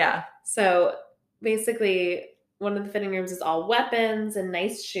 Yeah. So basically, one of the fitting rooms is all weapons and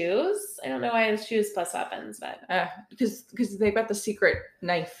nice shoes. I don't know why it's shoes plus weapons, but because they've got the secret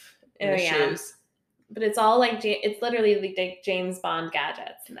knife in the shoes. But it's all like it's literally like James Bond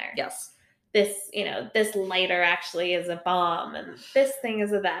gadgets in there. Yes. This this lighter actually is a bomb, and this thing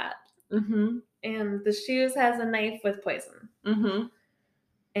is a that. Mm-hmm. And the shoes has a knife with poison. Mm-hmm.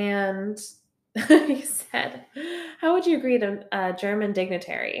 And he said, "How would you greet a German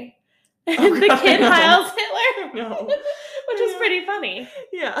dignitary?" And the kid Heils Hitler. No. Which is pretty funny.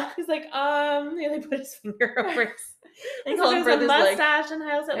 Yeah. He's like, they put his finger over his and there's a mustache and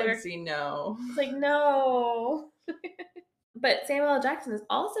Heils Hitler. Eggsy, no. It's like, no. But Samuel L. Jackson is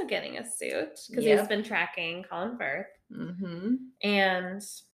also getting a suit because he's been tracking Colin Firth. Mm-hmm. And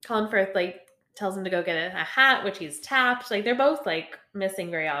Colin Firth like tells him to go get a hat, which he's tapped. Like they're both like missing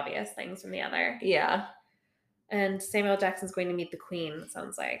very obvious things from the other. Yeah. And Samuel L. Jackson's going to meet the Queen, it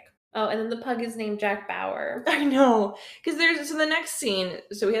sounds like. Oh, and then the pug is named Jack Bauer. I know. Because the next scene,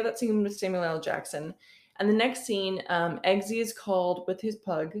 so we have that scene with Samuel L. Jackson. And the next scene, Eggsy is called with his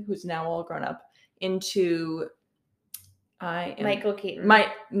pug, who's now all grown up, into Michael Keaton.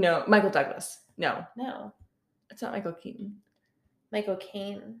 Michael Douglas. No. It's not Michael Keaton. Michael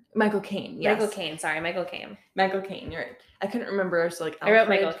Caine. Michael Caine, yes. Michael Caine, sorry, Michael Caine. Michael Caine, you're right. I couldn't remember, so like I wrote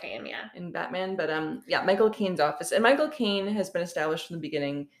Michael Caine, yeah. In Batman, but Michael Caine's office. And Michael Caine has been established from the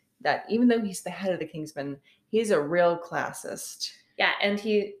beginning that even though he's the head of the Kingsman, he's a real classist. Yeah, and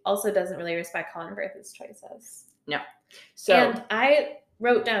he also doesn't really respect Colin Firth's choices. No. So, and I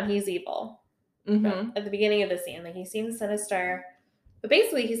wrote down he's evil mm-hmm. at the beginning of the scene. Like he seems sinister. But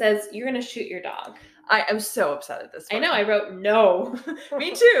basically he says, you're going to shoot your dog. I am so upset at this point. I know, I wrote no.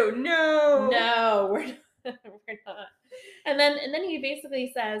 Me too. No. No, we're not. And then he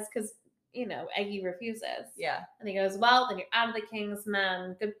basically says, because, Eggy refuses. Yeah. And he goes, well, then you're out of the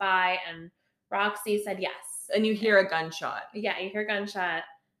Kingsman. Goodbye. And Roxy said yes. And you hear a gunshot. Yeah, you hear a gunshot.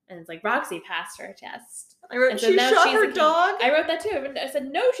 And it's like, Roxy passed her test. I wrote, so she shot her dog? I wrote that too. I said,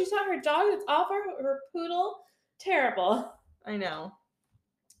 no, she shot her dog. It's awful. Her poodle. Terrible. I know.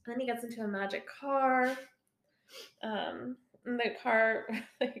 And then he gets into a magic car. And the car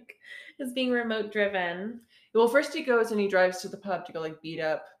is being remote driven. Well, first he goes and he drives to the pub to go beat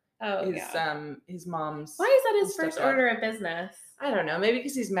up his mom's. Why is that his first order of business? I don't know. Maybe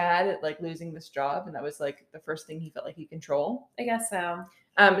because he's mad at losing this job, and that was the first thing he felt like he control. I guess so.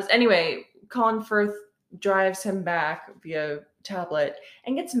 But anyway, Colin Firth drives him back via tablet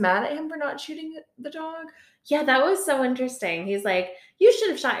and gets mad at him for not shooting the dog. Yeah, that was so interesting. He's like, you should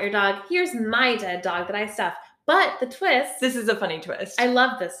have shot your dog. Here's my dead dog that I stuffed. But the twist. This is a funny twist. I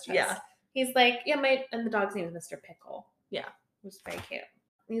love this twist. Yeah. He's like, yeah, and the dog's name is Mr. Pickle. Yeah. Which is very cute.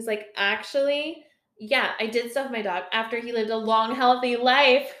 And he's like, actually, yeah, I did stuff my dog after he lived a long, healthy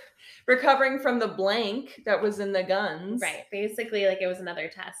life. Recovering from the blank that was in the guns. Right. Basically, it was another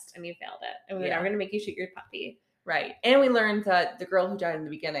test and you failed it. And we're going to make you shoot your puppy. Right. And we learned that the girl who died in the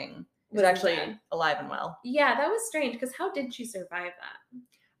beginning was actually alive and well. Yeah, that was strange because how did she survive that?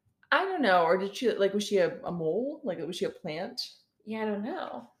 I don't know. Or did she, was she a mole? Was she a plant? Yeah, I don't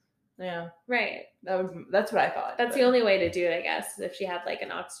know. Yeah. Right. That's what I thought. That's the only way to do it, I guess, if she had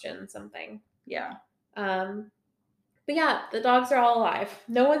an oxygen something. Yeah. But yeah, the dogs are all alive.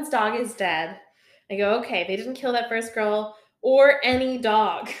 No one's dog is dead. I go, okay, they didn't kill that first girl or any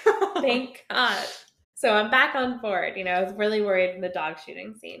dog. Thank God. So I'm back on board. I was really worried in the dog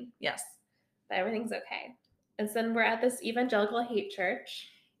shooting scene. Yes. But everything's okay. And so then we're at this evangelical hate church.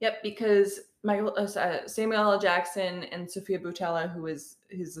 Yep, because Samuel L. Jackson and Sophia Boutella, who is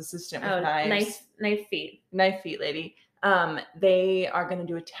his assistant with knives. Knife feet lady. They are going to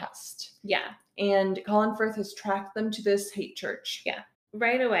do a test. Yeah. And Colin Firth has tracked them to this hate church. Yeah.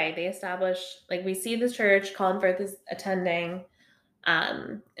 Right away, they establish, we see this church, Colin Firth is attending,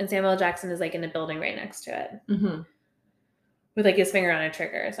 and Samuel L. Jackson is, in a building right next to it. Mm-hmm. With, his finger on a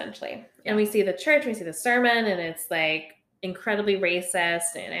trigger, essentially. Yeah. And we see the church, we see the sermon, and it's, incredibly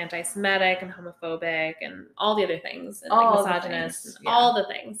racist and anti-Semitic and homophobic and all the other things. And, misogynist. And all the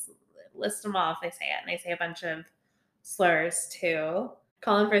things. List them off, they say it. And they say a bunch of slurs, too.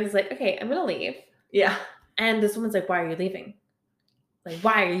 Colin Firth is like, okay, I'm going to leave. Yeah. And this woman's like, why are you leaving?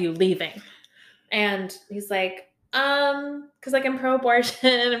 Why are you leaving? And he's like, because I'm pro-abortion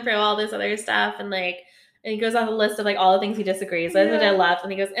and pro all this other stuff. And he goes on the list of all the things he disagrees with, which I love.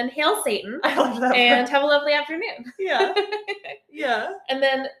 And he goes, and hail Satan. I love that. And have a lovely afternoon. Yeah. Yeah. And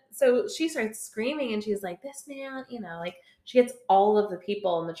then, so she starts screaming and she's like, this man, she gets all of the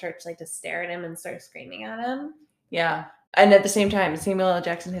people in the church to stare at him and start screaming at him. Yeah. And at the same time, Samuel L.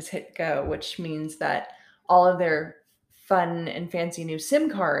 Jackson has hit go, which means that all of their fun and fancy new SIM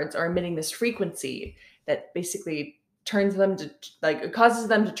cards are emitting this frequency that basically turns them to it causes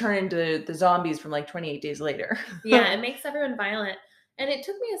them to turn into the zombies from 28 days later. Yeah, it makes everyone violent. And it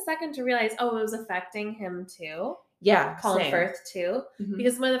took me a second to realize, it was affecting him too. Yeah, Colin Firth too. Mm-hmm.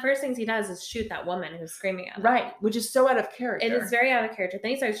 Because one of the first things he does is shoot that woman who's screaming at him. Right, which is so out of character. It is very out of character.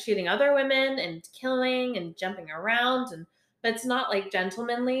 Then he starts shooting other women and killing and jumping around, but it's not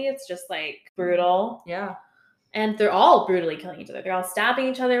gentlemanly. It's just brutal. Yeah. And they're all brutally killing each other. They're all stabbing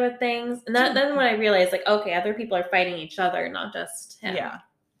each other with things. And then when I realized, okay, other people are fighting each other, not just him. Yeah.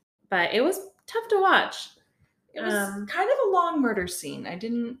 But it was tough to watch. It was kind of a long murder scene. I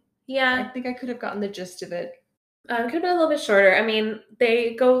think I could have gotten the gist of it. It could have been a little bit shorter. I mean,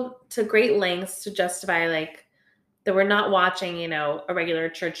 they go to great lengths to justify, that we're not watching, a regular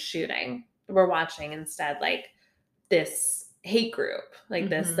church shooting. We're watching instead, this hate group,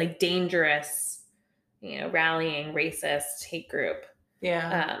 this, dangerous, rallying racist hate group.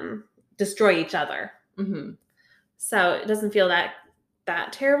 Yeah. Destroy each other. Mm-hmm. So it doesn't feel that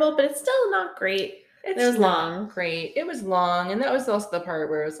terrible, but it's still not great. It was long. Great. It was long. And that was also the part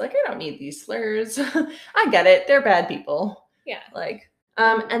where it was I don't need these slurs. I get it. They're bad people. Yeah.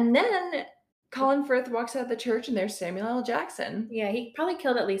 And then Colin Firth walks out of the church and there's Samuel L. Jackson. Yeah. He probably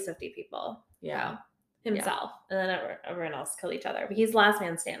killed at least 50 people. Yeah. Himself. Yeah. And then everyone else killed each other. But he's the last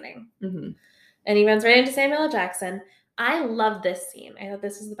man standing. Mm-hmm. And he runs right into Samuel L. Jackson. I love this scene. I thought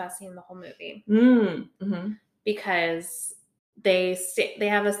this was the best scene in the whole movie. Mm-hmm. Because they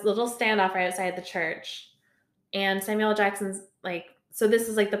have this little standoff right outside the church, and Samuel L. Jackson's so this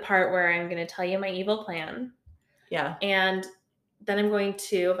is the part where I'm going to tell you my evil plan. Yeah. And then I'm going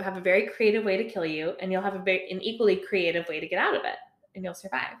to have a very creative way to kill you, and you'll have an equally creative way to get out of it, and you'll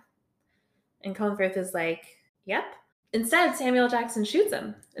survive. And Colin Firth is like, yep. Instead, Samuel Jackson shoots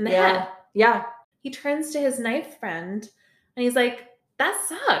him in the Yeah. head. Yeah. He turns to his knife friend and he's like, that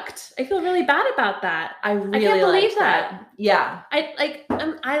sucked. I feel really bad about that. I really can't believe liked that. Yeah.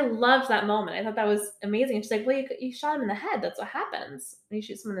 I loved that moment. I thought that was amazing. She's like, well, you shot him in the head. That's what happens when you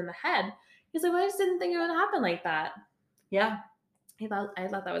shoot someone in the head. He's like, well, I just didn't think it would happen like that. Yeah. I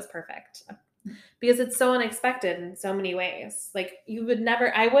thought that was perfect because it's so unexpected in so many ways. Like I would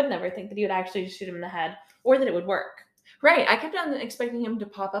never think that you would actually shoot him in the head or that it would work. Right. I kept on expecting him to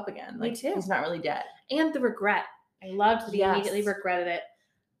pop up again. Like, Me too. he's not really dead. And the regret. I loved that he Yes. immediately regretted it.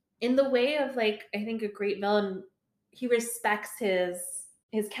 In the way of, like, I think a great villain, he respects his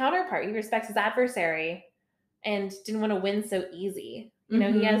counterpart. He respects his adversary and didn't want to win so easy. You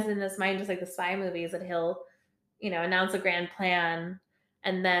know, he has in his mind, just like the spy movies, that he'll, announce a grand plan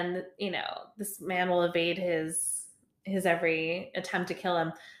and then, this man will evade his every attempt to kill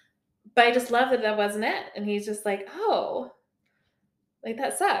him. But I just love that wasn't it. And he's just like, oh, like,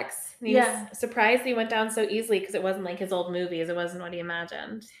 that sucks. And he was surprised he went down so easily because it wasn't like his old movies. It wasn't what he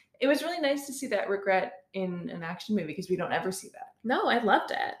imagined. It was really nice to see that regret in an action movie because we don't ever see that. No, I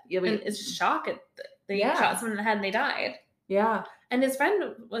loved it. Yeah, and it's just shock. They shot someone in the head and they died. Yeah. And his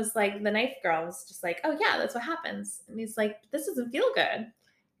friend was like, the knife girl was just like, oh yeah, that's what happens. And he's like, this doesn't feel good.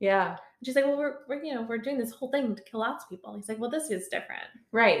 Yeah. And she's like, well, we're doing this whole thing to kill lots of people. He's like, well, this is different.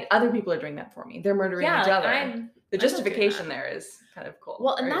 Right. Other people are doing that for me. They're murdering each other. The justification there is kind of cool.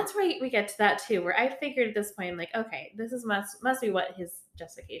 Well, and that's where we get to that too, where I figured at this point, I'm like, okay, this is must be what his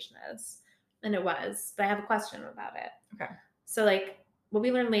justification is. And it was, but I have a question about it. Okay. So, like, what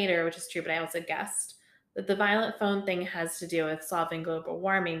we learned later, which is true, but I also guessed that the violent phone thing has to do with solving global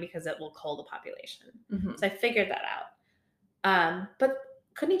warming because it will cool the population. Mm-hmm. So I figured that out. But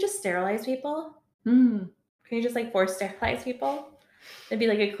couldn't he just sterilize people? Can you just, like, force sterilize people? It'd be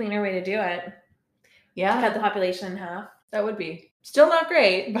like a cleaner way to do it. Yeah. To cut the population in half. That would be still not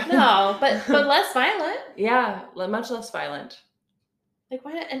great. But no, but less violent. Yeah, much less violent. Like,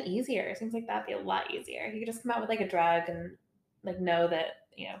 why not? And easier. It seems like that'd be a lot easier. You could just come out with, like, a drug and, like, know that,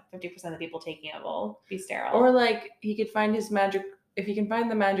 50% of the people taking it will be sterile. Or, like, he could find his magic. If he can find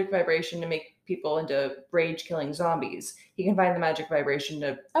the magic vibration to make people into rage-killing zombies, he can find the magic vibration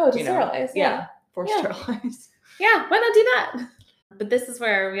to sterilize. Yeah, sterilize. Yeah, why not do that? But this is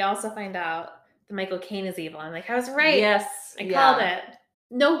where we also find out that Michael Caine is evil. I'm like, I was right. Yes, I called it.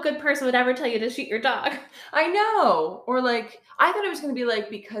 No good person would ever tell you to shoot your dog. I know. Or, like, I thought it was going to be like,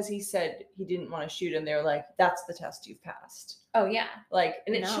 because he said he didn't want to shoot him, they were like, that's the test you've passed. Oh, yeah. Like,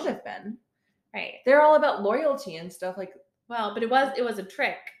 and it should have been. Right. They're all about loyalty and stuff. Like, well, but it was a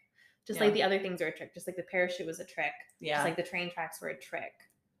trick. Just like the other things were a trick. Just like the parachute was a trick. Yeah. Just like the train tracks were a trick.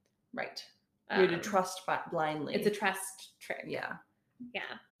 Right. You're to trust blindly. It's a trust trick. Yeah. Yeah.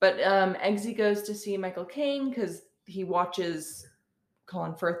 But Eggsy goes to see Michael Caine because he watches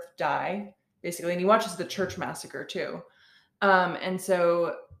Colin Firth die, basically, and he watches the church massacre too. And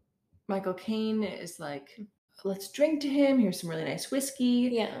so Michael Caine is like, let's drink to him. Here's some really nice whiskey.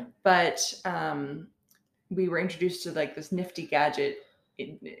 Yeah. But we were introduced to, like, this nifty gadget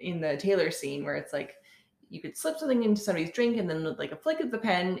in the Taylor scene where it's like you could slip something into somebody's drink and then with, like, a flick of the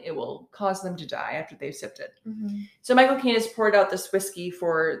pen, it will cause them to die after they've sipped it. Mm-hmm. So Michael Caine has poured out this whiskey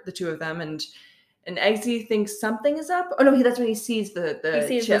for the two of them, and Eggsy thinks something is up. Oh no, that's when he sees the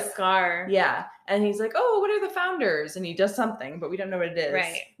sees chip. The scar. Yeah. And he's like, oh, what are the founders? And he does something, but we don't know what it is.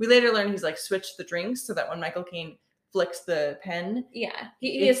 Right. We later learn he's, like, switched the drinks so that when Michael Caine flicks the pen. Yeah.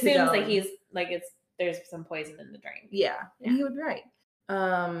 He assumes that he's like, there's some poison in the drink. Yeah. And he would be right.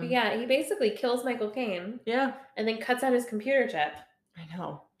 Yeah, he basically kills Michael Caine. Yeah. And then cuts out his computer chip. I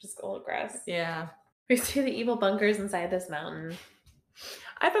know. Just a little gross. Yeah. We see the evil bunkers inside this mountain.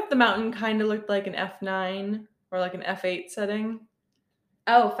 I thought the mountain kind of looked like an F9 or like an F8 setting.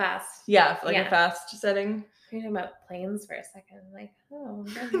 Oh, fast. Yeah, like a fast setting. You're talking about planes for a second. Like, oh,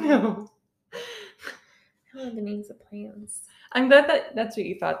 no. I don't know the names of planes. I'm glad that's what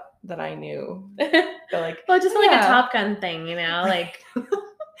you thought that I knew. But, like, well, just like a Top Gun thing, like.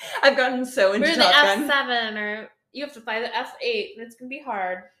 I've gotten so into Top Gun. We're the F7, or you have to fly the F8, and it's gonna be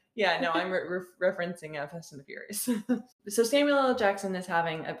hard. Yeah, no, I'm referencing Fast and the Furious. So Samuel L. Jackson is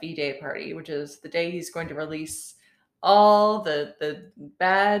having a V-Day party, which is the day he's going to release all the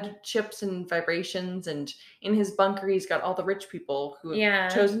bad chips and vibrations, and in his bunker he's got all the rich people who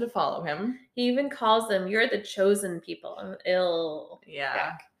have chosen to follow him. He even calls them, you're the chosen people. I'm ill.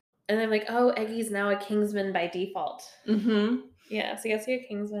 Yeah. And they're like, oh, Eggy's now a Kingsman by default. Mm-hmm. Yeah, so I guess you're a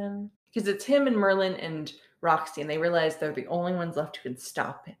Kingsman. Because it's him and Merlin and Roxy, and they realize they're the only ones left who can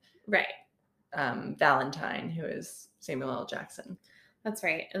stop him. Right. Valentine, who is Samuel L. Jackson. That's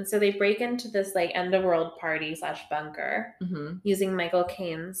right. And so they break into this like end of world party / bunker using Michael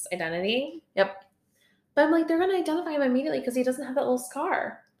Caine's identity. Yep. But I'm like, they're going to identify him immediately because he doesn't have that little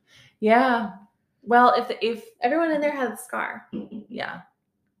scar. Yeah. Well, if everyone in there had a scar. Yeah.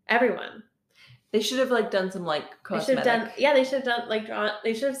 Everyone. They should have like done some like cosmetic. They should have done like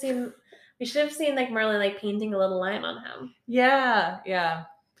we should have seen like Merlin like painting a little line on him. Yeah, yeah.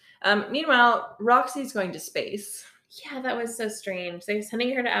 Meanwhile, Roxy's going to space. Yeah, that was so strange. They're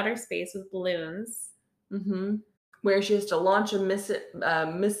sending her to outer space with balloons. Where she has to launch a missile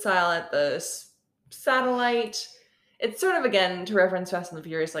at the satellite. It's sort of, again, to reference Fast and the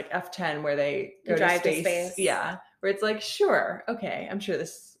Furious, like F10, where they go to space. Yeah, where it's like, sure, okay, I'm sure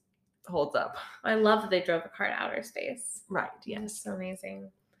this holds up. I love that they drove a car to outer space. Right, yes. It's so amazing.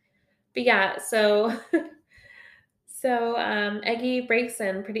 But yeah, so Eggy breaks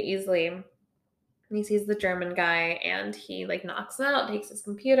in pretty easily. And he sees the German guy and he like knocks him out, takes his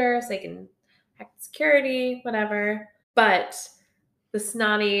computer so they can hack security, whatever. But the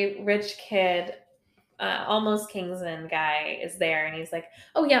snotty rich kid, almost Kingsman guy is there and he's like,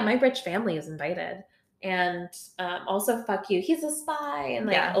 oh yeah, my rich family is invited. And also fuck you, he's a spy, and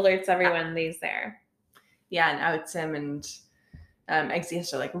like alerts everyone that he's there. Yeah, and outs him, and Eggsy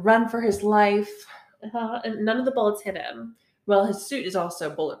has to like run for his life. And none of the bullets hit him. Well, his suit is also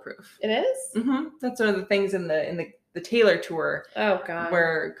bulletproof. It is? That's one of the things in the Taylor tour. Oh god.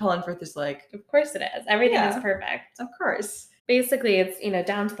 Where Colin Firth is like, of course it is. Everything is perfect. Of course. Basically, it's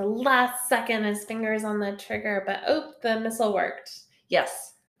down to the last second, his fingers on the trigger, but the missile worked. Yes.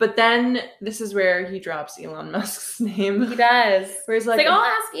 But then this is where he drops Elon Musk's name. He does. Where he's like, I'll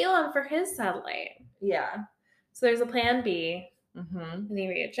ask Elon for his satellite. Yeah. So there's a plan B. And he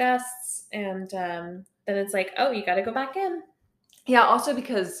readjusts, and then it's like, oh, you got to go back in. Yeah, also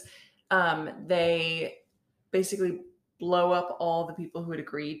because they basically blow up all the people who had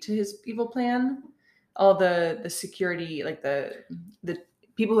agreed to his evil plan. All the security, like the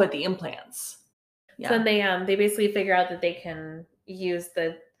people who had the implants. Yeah. So then they basically figure out that they can use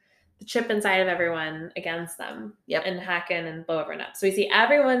the chip inside of everyone against them. Yep. And hack in and blow everyone up. So we see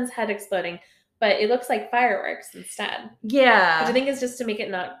everyone's head exploding, but it looks like fireworks instead. Yeah. Which I think is just to make it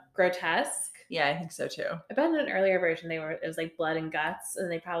not grotesque. Yeah, I think so too. I bet in an earlier version it was like blood and guts,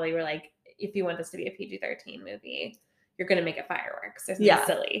 and they probably were like, if you want this to be a PG-13 movie, you're going to make it fireworks. It's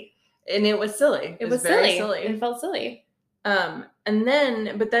silly. And it was silly. It was very silly. It felt silly. But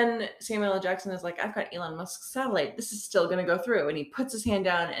then Samuel L. Jackson is like, I've got Elon Musk's satellite. This is still going to go through. And he puts his hand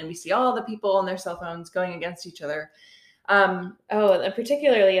down, and we see all the people on their cell phones going against each other. A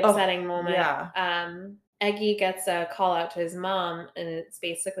particularly upsetting moment. Yeah. Eggy gets a call out to his mom, and it's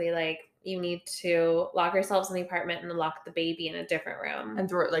basically like, you need to lock yourselves in the apartment and lock the baby in a different room. And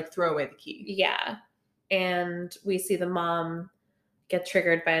throw away the key. Yeah. And we see the mom get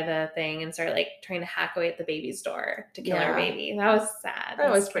triggered by the thing and start like trying to hack away at the baby's door to kill her baby. That was sad. That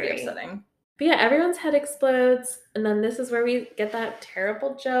was pretty upsetting. But yeah, everyone's head explodes. And then this is where we get that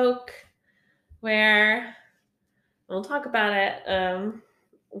terrible joke where, we'll talk about it,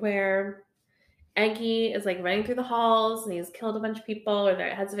 where Eggy is like running through the halls and he's killed a bunch of people or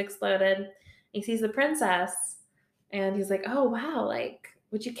their heads have exploded. He sees the princess and he's like, oh wow, like,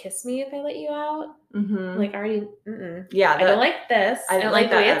 would you kiss me if I let you out? Like, already, yeah, I don't like this. I don't like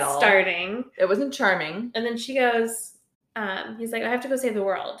the way it's starting. It wasn't charming. And then she goes, he's like, I have to go save the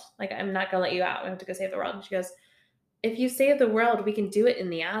world. Like, I'm not gonna let you out. I have to go save the world. And she goes, if you save the world, we can do it in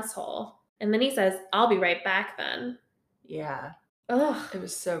the asshole. And then he says, I'll be right back then. Yeah. Ugh. It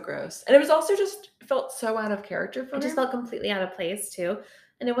was so gross. And it was also felt so out of character for him. It just felt completely out of place too.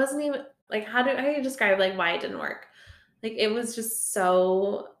 And it wasn't even like, how do you describe like why it didn't work? Like, it was just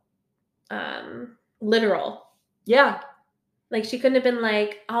so literal. Yeah. Like, she couldn't have been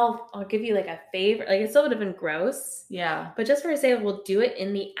like, I'll give you like a favor. Like, it still would have been gross. Yeah. But just for her to say, we'll do it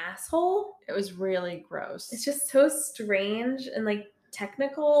in the asshole. It was really gross. It's just so strange and like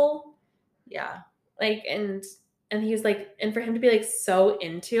technical. Yeah. Like, and he was like, and for him to be like so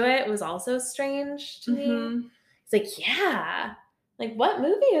into it was also strange to me. He's like, yeah. Like, what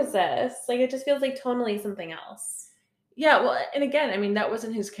movie is this? Like, it just feels like tonally something else. Yeah, well, and again, I mean, that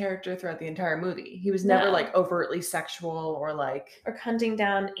wasn't his character throughout the entire movie. He was never like overtly sexual or hunting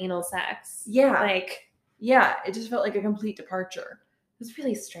down anal sex. Yeah. Like, yeah, it just felt like a complete departure. It was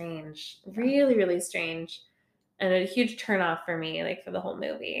really strange. Really, really strange. And a huge turnoff for me, like, for the whole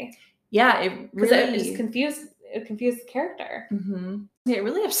movie. Yeah, it just confused the character. It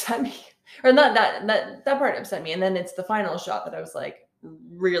really upset me. Or not that part upset me. And then it's the final shot that I was like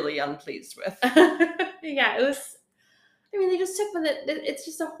really unpleased with. Yeah, it was. I mean, they just took it's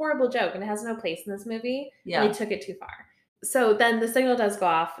just a horrible joke and it has no place in this movie. Yeah. And they took it too far. So then the signal does go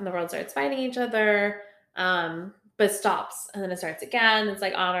off and the world starts fighting each other, but stops and then it starts again. It's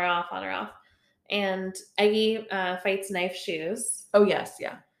like on or off, on or off. And Eggy fights Knife Shoes. Oh, yes.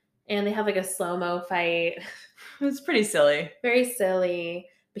 Yeah. And they have like a slow-mo fight. It's pretty silly. Very silly.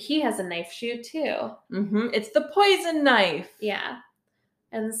 But he has a knife shoe too. It's the poison knife. Yeah.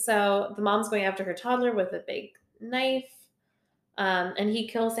 And so the mom's going after her toddler with a big knife. And he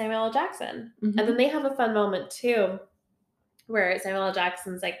kills Samuel L. Jackson. And then they have a fun moment too, where Samuel L.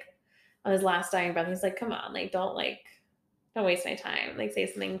 Jackson's like on his last dying breath. He's like, "Come on, like don't waste my time. Like say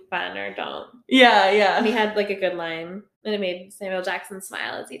something fun or don't." Yeah, yeah. And he had like a good line, and it made Samuel Jackson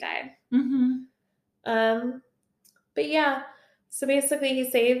smile as he died. But yeah, so basically he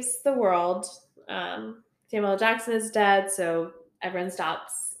saves the world. Samuel L. Jackson is dead, so everyone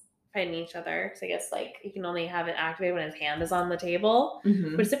stops fighting each other. Because I guess like you can only have it activated when his hand is on the table,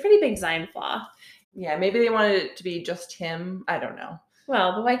 which is a pretty big design flaw. Yeah, maybe they wanted it to be just him. I don't know.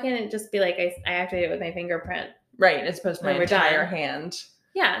 Well, but why can't it just be like I activate it with my fingerprint? Right, as opposed to my entire hand.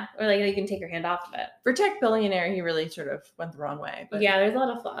 Yeah, or like you can take your hand off of it. For Tech Billionaire, he really sort of went the wrong way. But... yeah, there's a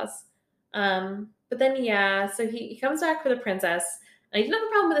lot of flaws. But then, yeah, so he comes back for the princess. And I didn't have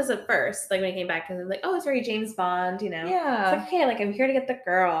a problem with this at first, like when he came back, because I'm like, oh, it's very James Bond, you know? Yeah. It's like, hey, like I'm here to get the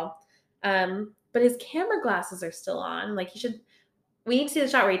girl. But his camera glasses are still on. Like we need to see the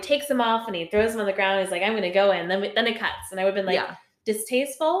shot where he takes them off and he throws them on the ground. And he's like, I'm going to go in. Then it cuts. And I would have been like,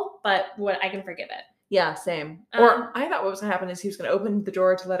 distasteful, but I can forgive it. Yeah, same. Or I thought what was going to happen is he was going to open the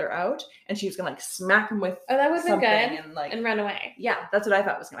door to let her out, and she was going to like smack him with that would have been good and and run away. Yeah, that's what I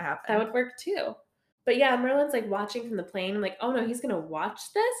thought was going to happen. That would work too. But yeah, Merlin's like watching from the plane. I'm like, oh no, he's going to watch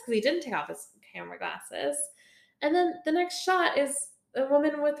this because he didn't take off his camera glasses. And then the next shot is a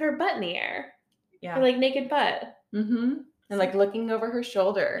woman with her butt in the air. Yeah. Her like naked butt. And like looking over her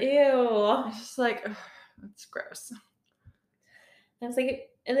shoulder. Ew. It's just like, ugh, that's gross. And I was like,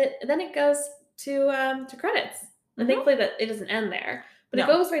 and then it goes to credits. And thankfully that it doesn't end there. But it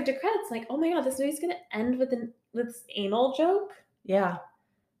goes right to credits. Like, oh my god, this movie's gonna end with this anal joke. Yeah.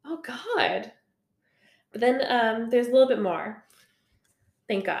 Oh god. But then there's a little bit more.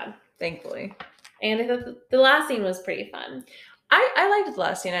 Thank God. Thankfully. And I thought the last scene was pretty fun. I liked the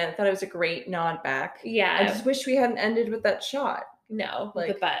last scene. I thought it was a great nod back. Yeah. I just wish we hadn't ended with that shot. No, like,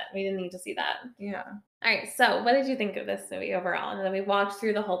 with the butt. We didn't need to see that. Yeah. All right, so what did you think of this movie overall? And then we walked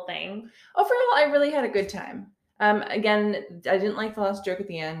through the whole thing. Overall, I really had a good time. Again, I didn't like the last joke at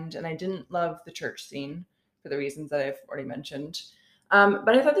the end, and I didn't love the church scene for the reasons that I've already mentioned. But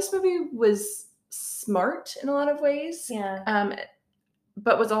I thought this movie was smart in a lot of ways. Yeah.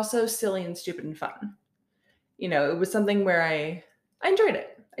 But was also silly and stupid and fun. You know, it was something where I enjoyed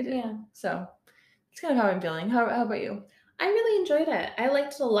it. I did. Yeah. So that's kind of how I'm feeling. How about you? I really enjoyed it. I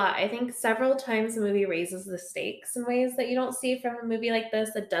liked it a lot. I think several times the movie raises the stakes in ways that you don't see from a movie like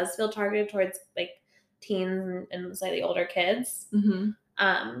this that does feel targeted towards like teens and slightly older kids. You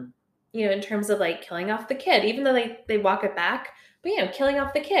know, in terms of like killing off the kid, even though they walk it back, but you know, killing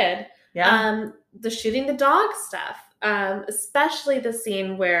off the kid. Yeah. The shooting the dog stuff. Especially the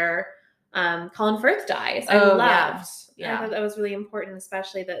scene where Colin Firth dies. I loved. Yeah. I thought that was really important,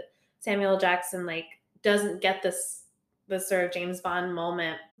 especially that Samuel L. Jackson like doesn't get this sort of James Bond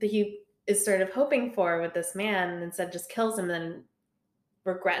moment that he is sort of hoping for with this man, and instead just kills him and then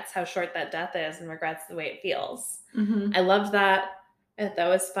regrets how short that death is and regrets the way it feels. I loved that. I thought that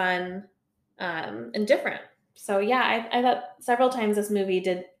was fun and different. So yeah, I thought several times this movie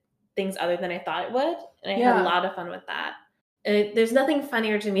did things other than I thought it would, and I had a lot of fun with that. There's nothing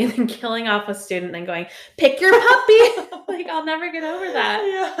funnier to me than killing off a student and going, pick your puppy. Like, I'll never get over that.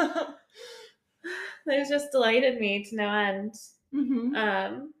 Yeah. It just delighted me to no end.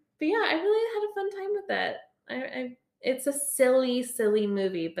 But yeah, I really had a fun time with it. It's a silly, silly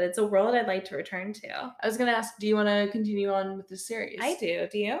movie, but it's a world I'd like to return to. I was going to ask, do you want to continue on with the series? I do.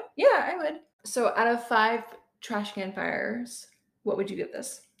 Do you? Yeah, I would. So out of 5 trash can fires, what would you give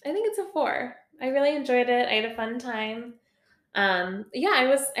this? I think it's a 4. I really enjoyed it. I had a fun time. Yeah, I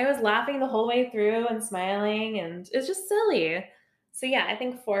was laughing the whole way through and smiling, and it's just silly. So yeah, I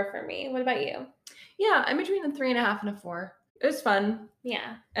think 4 for me. What about you? Yeah, I'm between a 3.5 and a 4. It was fun.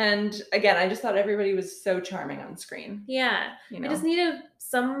 Yeah. And again, I just thought everybody was so charming on screen. Yeah. You know? I just needed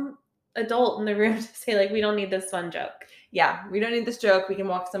some adult in the room to say, like, we don't need this fun joke. Yeah, we don't need this joke. We can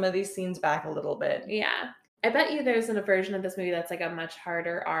walk some of these scenes back a little bit. Yeah. I bet you there's a version of this movie that's like a much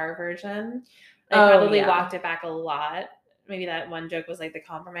harder R version. They probably walked it back a lot. Maybe that one joke was like the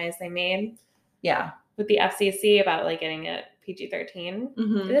compromise they made. Yeah. With the FCC about like getting it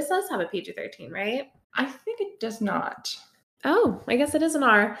PG-13. This does have a PG-13, right? I think it does not. Oh, I guess it is an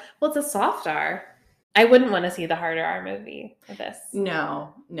R. Well, it's a soft R. I wouldn't want to see the harder R movie of this.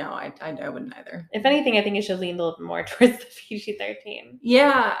 No, I wouldn't either. If anything, I think it should lean a little bit more towards the PG-13.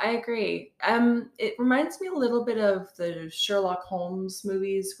 Yeah, I agree. It reminds me a little bit of the Sherlock Holmes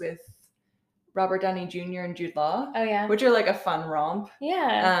movies with Robert Downey Jr. and Jude Law. Oh, yeah. Which are like a fun romp.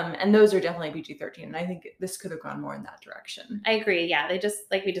 Yeah. And those are definitely PG-13. And I think this could have gone more in that direction. I agree. Yeah. They just,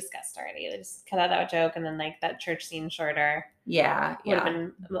 like we discussed already, they just cut out that joke and then like that church scene shorter. Yeah. Would have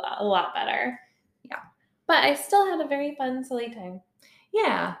been a lot better. Yeah. But I still had a very fun, silly time.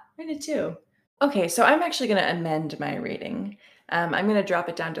 Yeah, I did too. Okay, so I'm actually going to amend my rating. I'm going to drop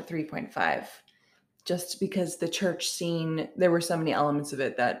it down to 3.5. Just because the church scene, there were so many elements of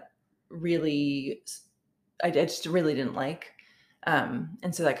it that really, I just really didn't like. And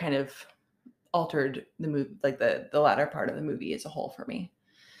so that kind of altered the movie, like the latter part of the movie as a whole for me.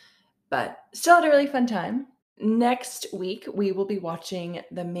 But still had a really fun time. Next week, we will be watching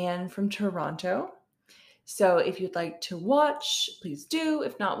The Man from Toronto. So if you'd like to watch, please do.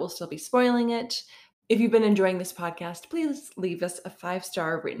 If not, we'll still be spoiling it. If you've been enjoying this podcast, please leave us a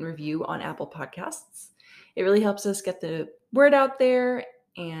 5-star written review on Apple Podcasts. It really helps us get the word out there.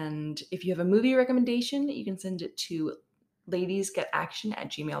 And if you have a movie recommendation, you can send it to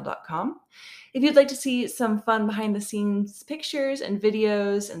ladiesgetaction@gmail.com. If you'd like to see some fun behind the scenes pictures and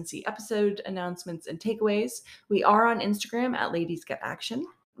videos and see episode announcements and takeaways, we are on Instagram at ladiesgetaction.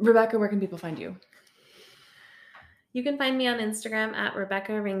 Rebecca, where can people find you? You can find me on Instagram at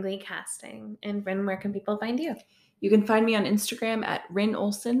Rebecca Ringley Casting. And Rin, where can people find you? You can find me on Instagram at Rin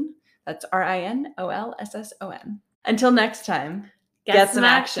Olson. That's RINOLSSON. Until next time, get some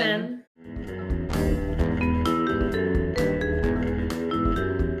action.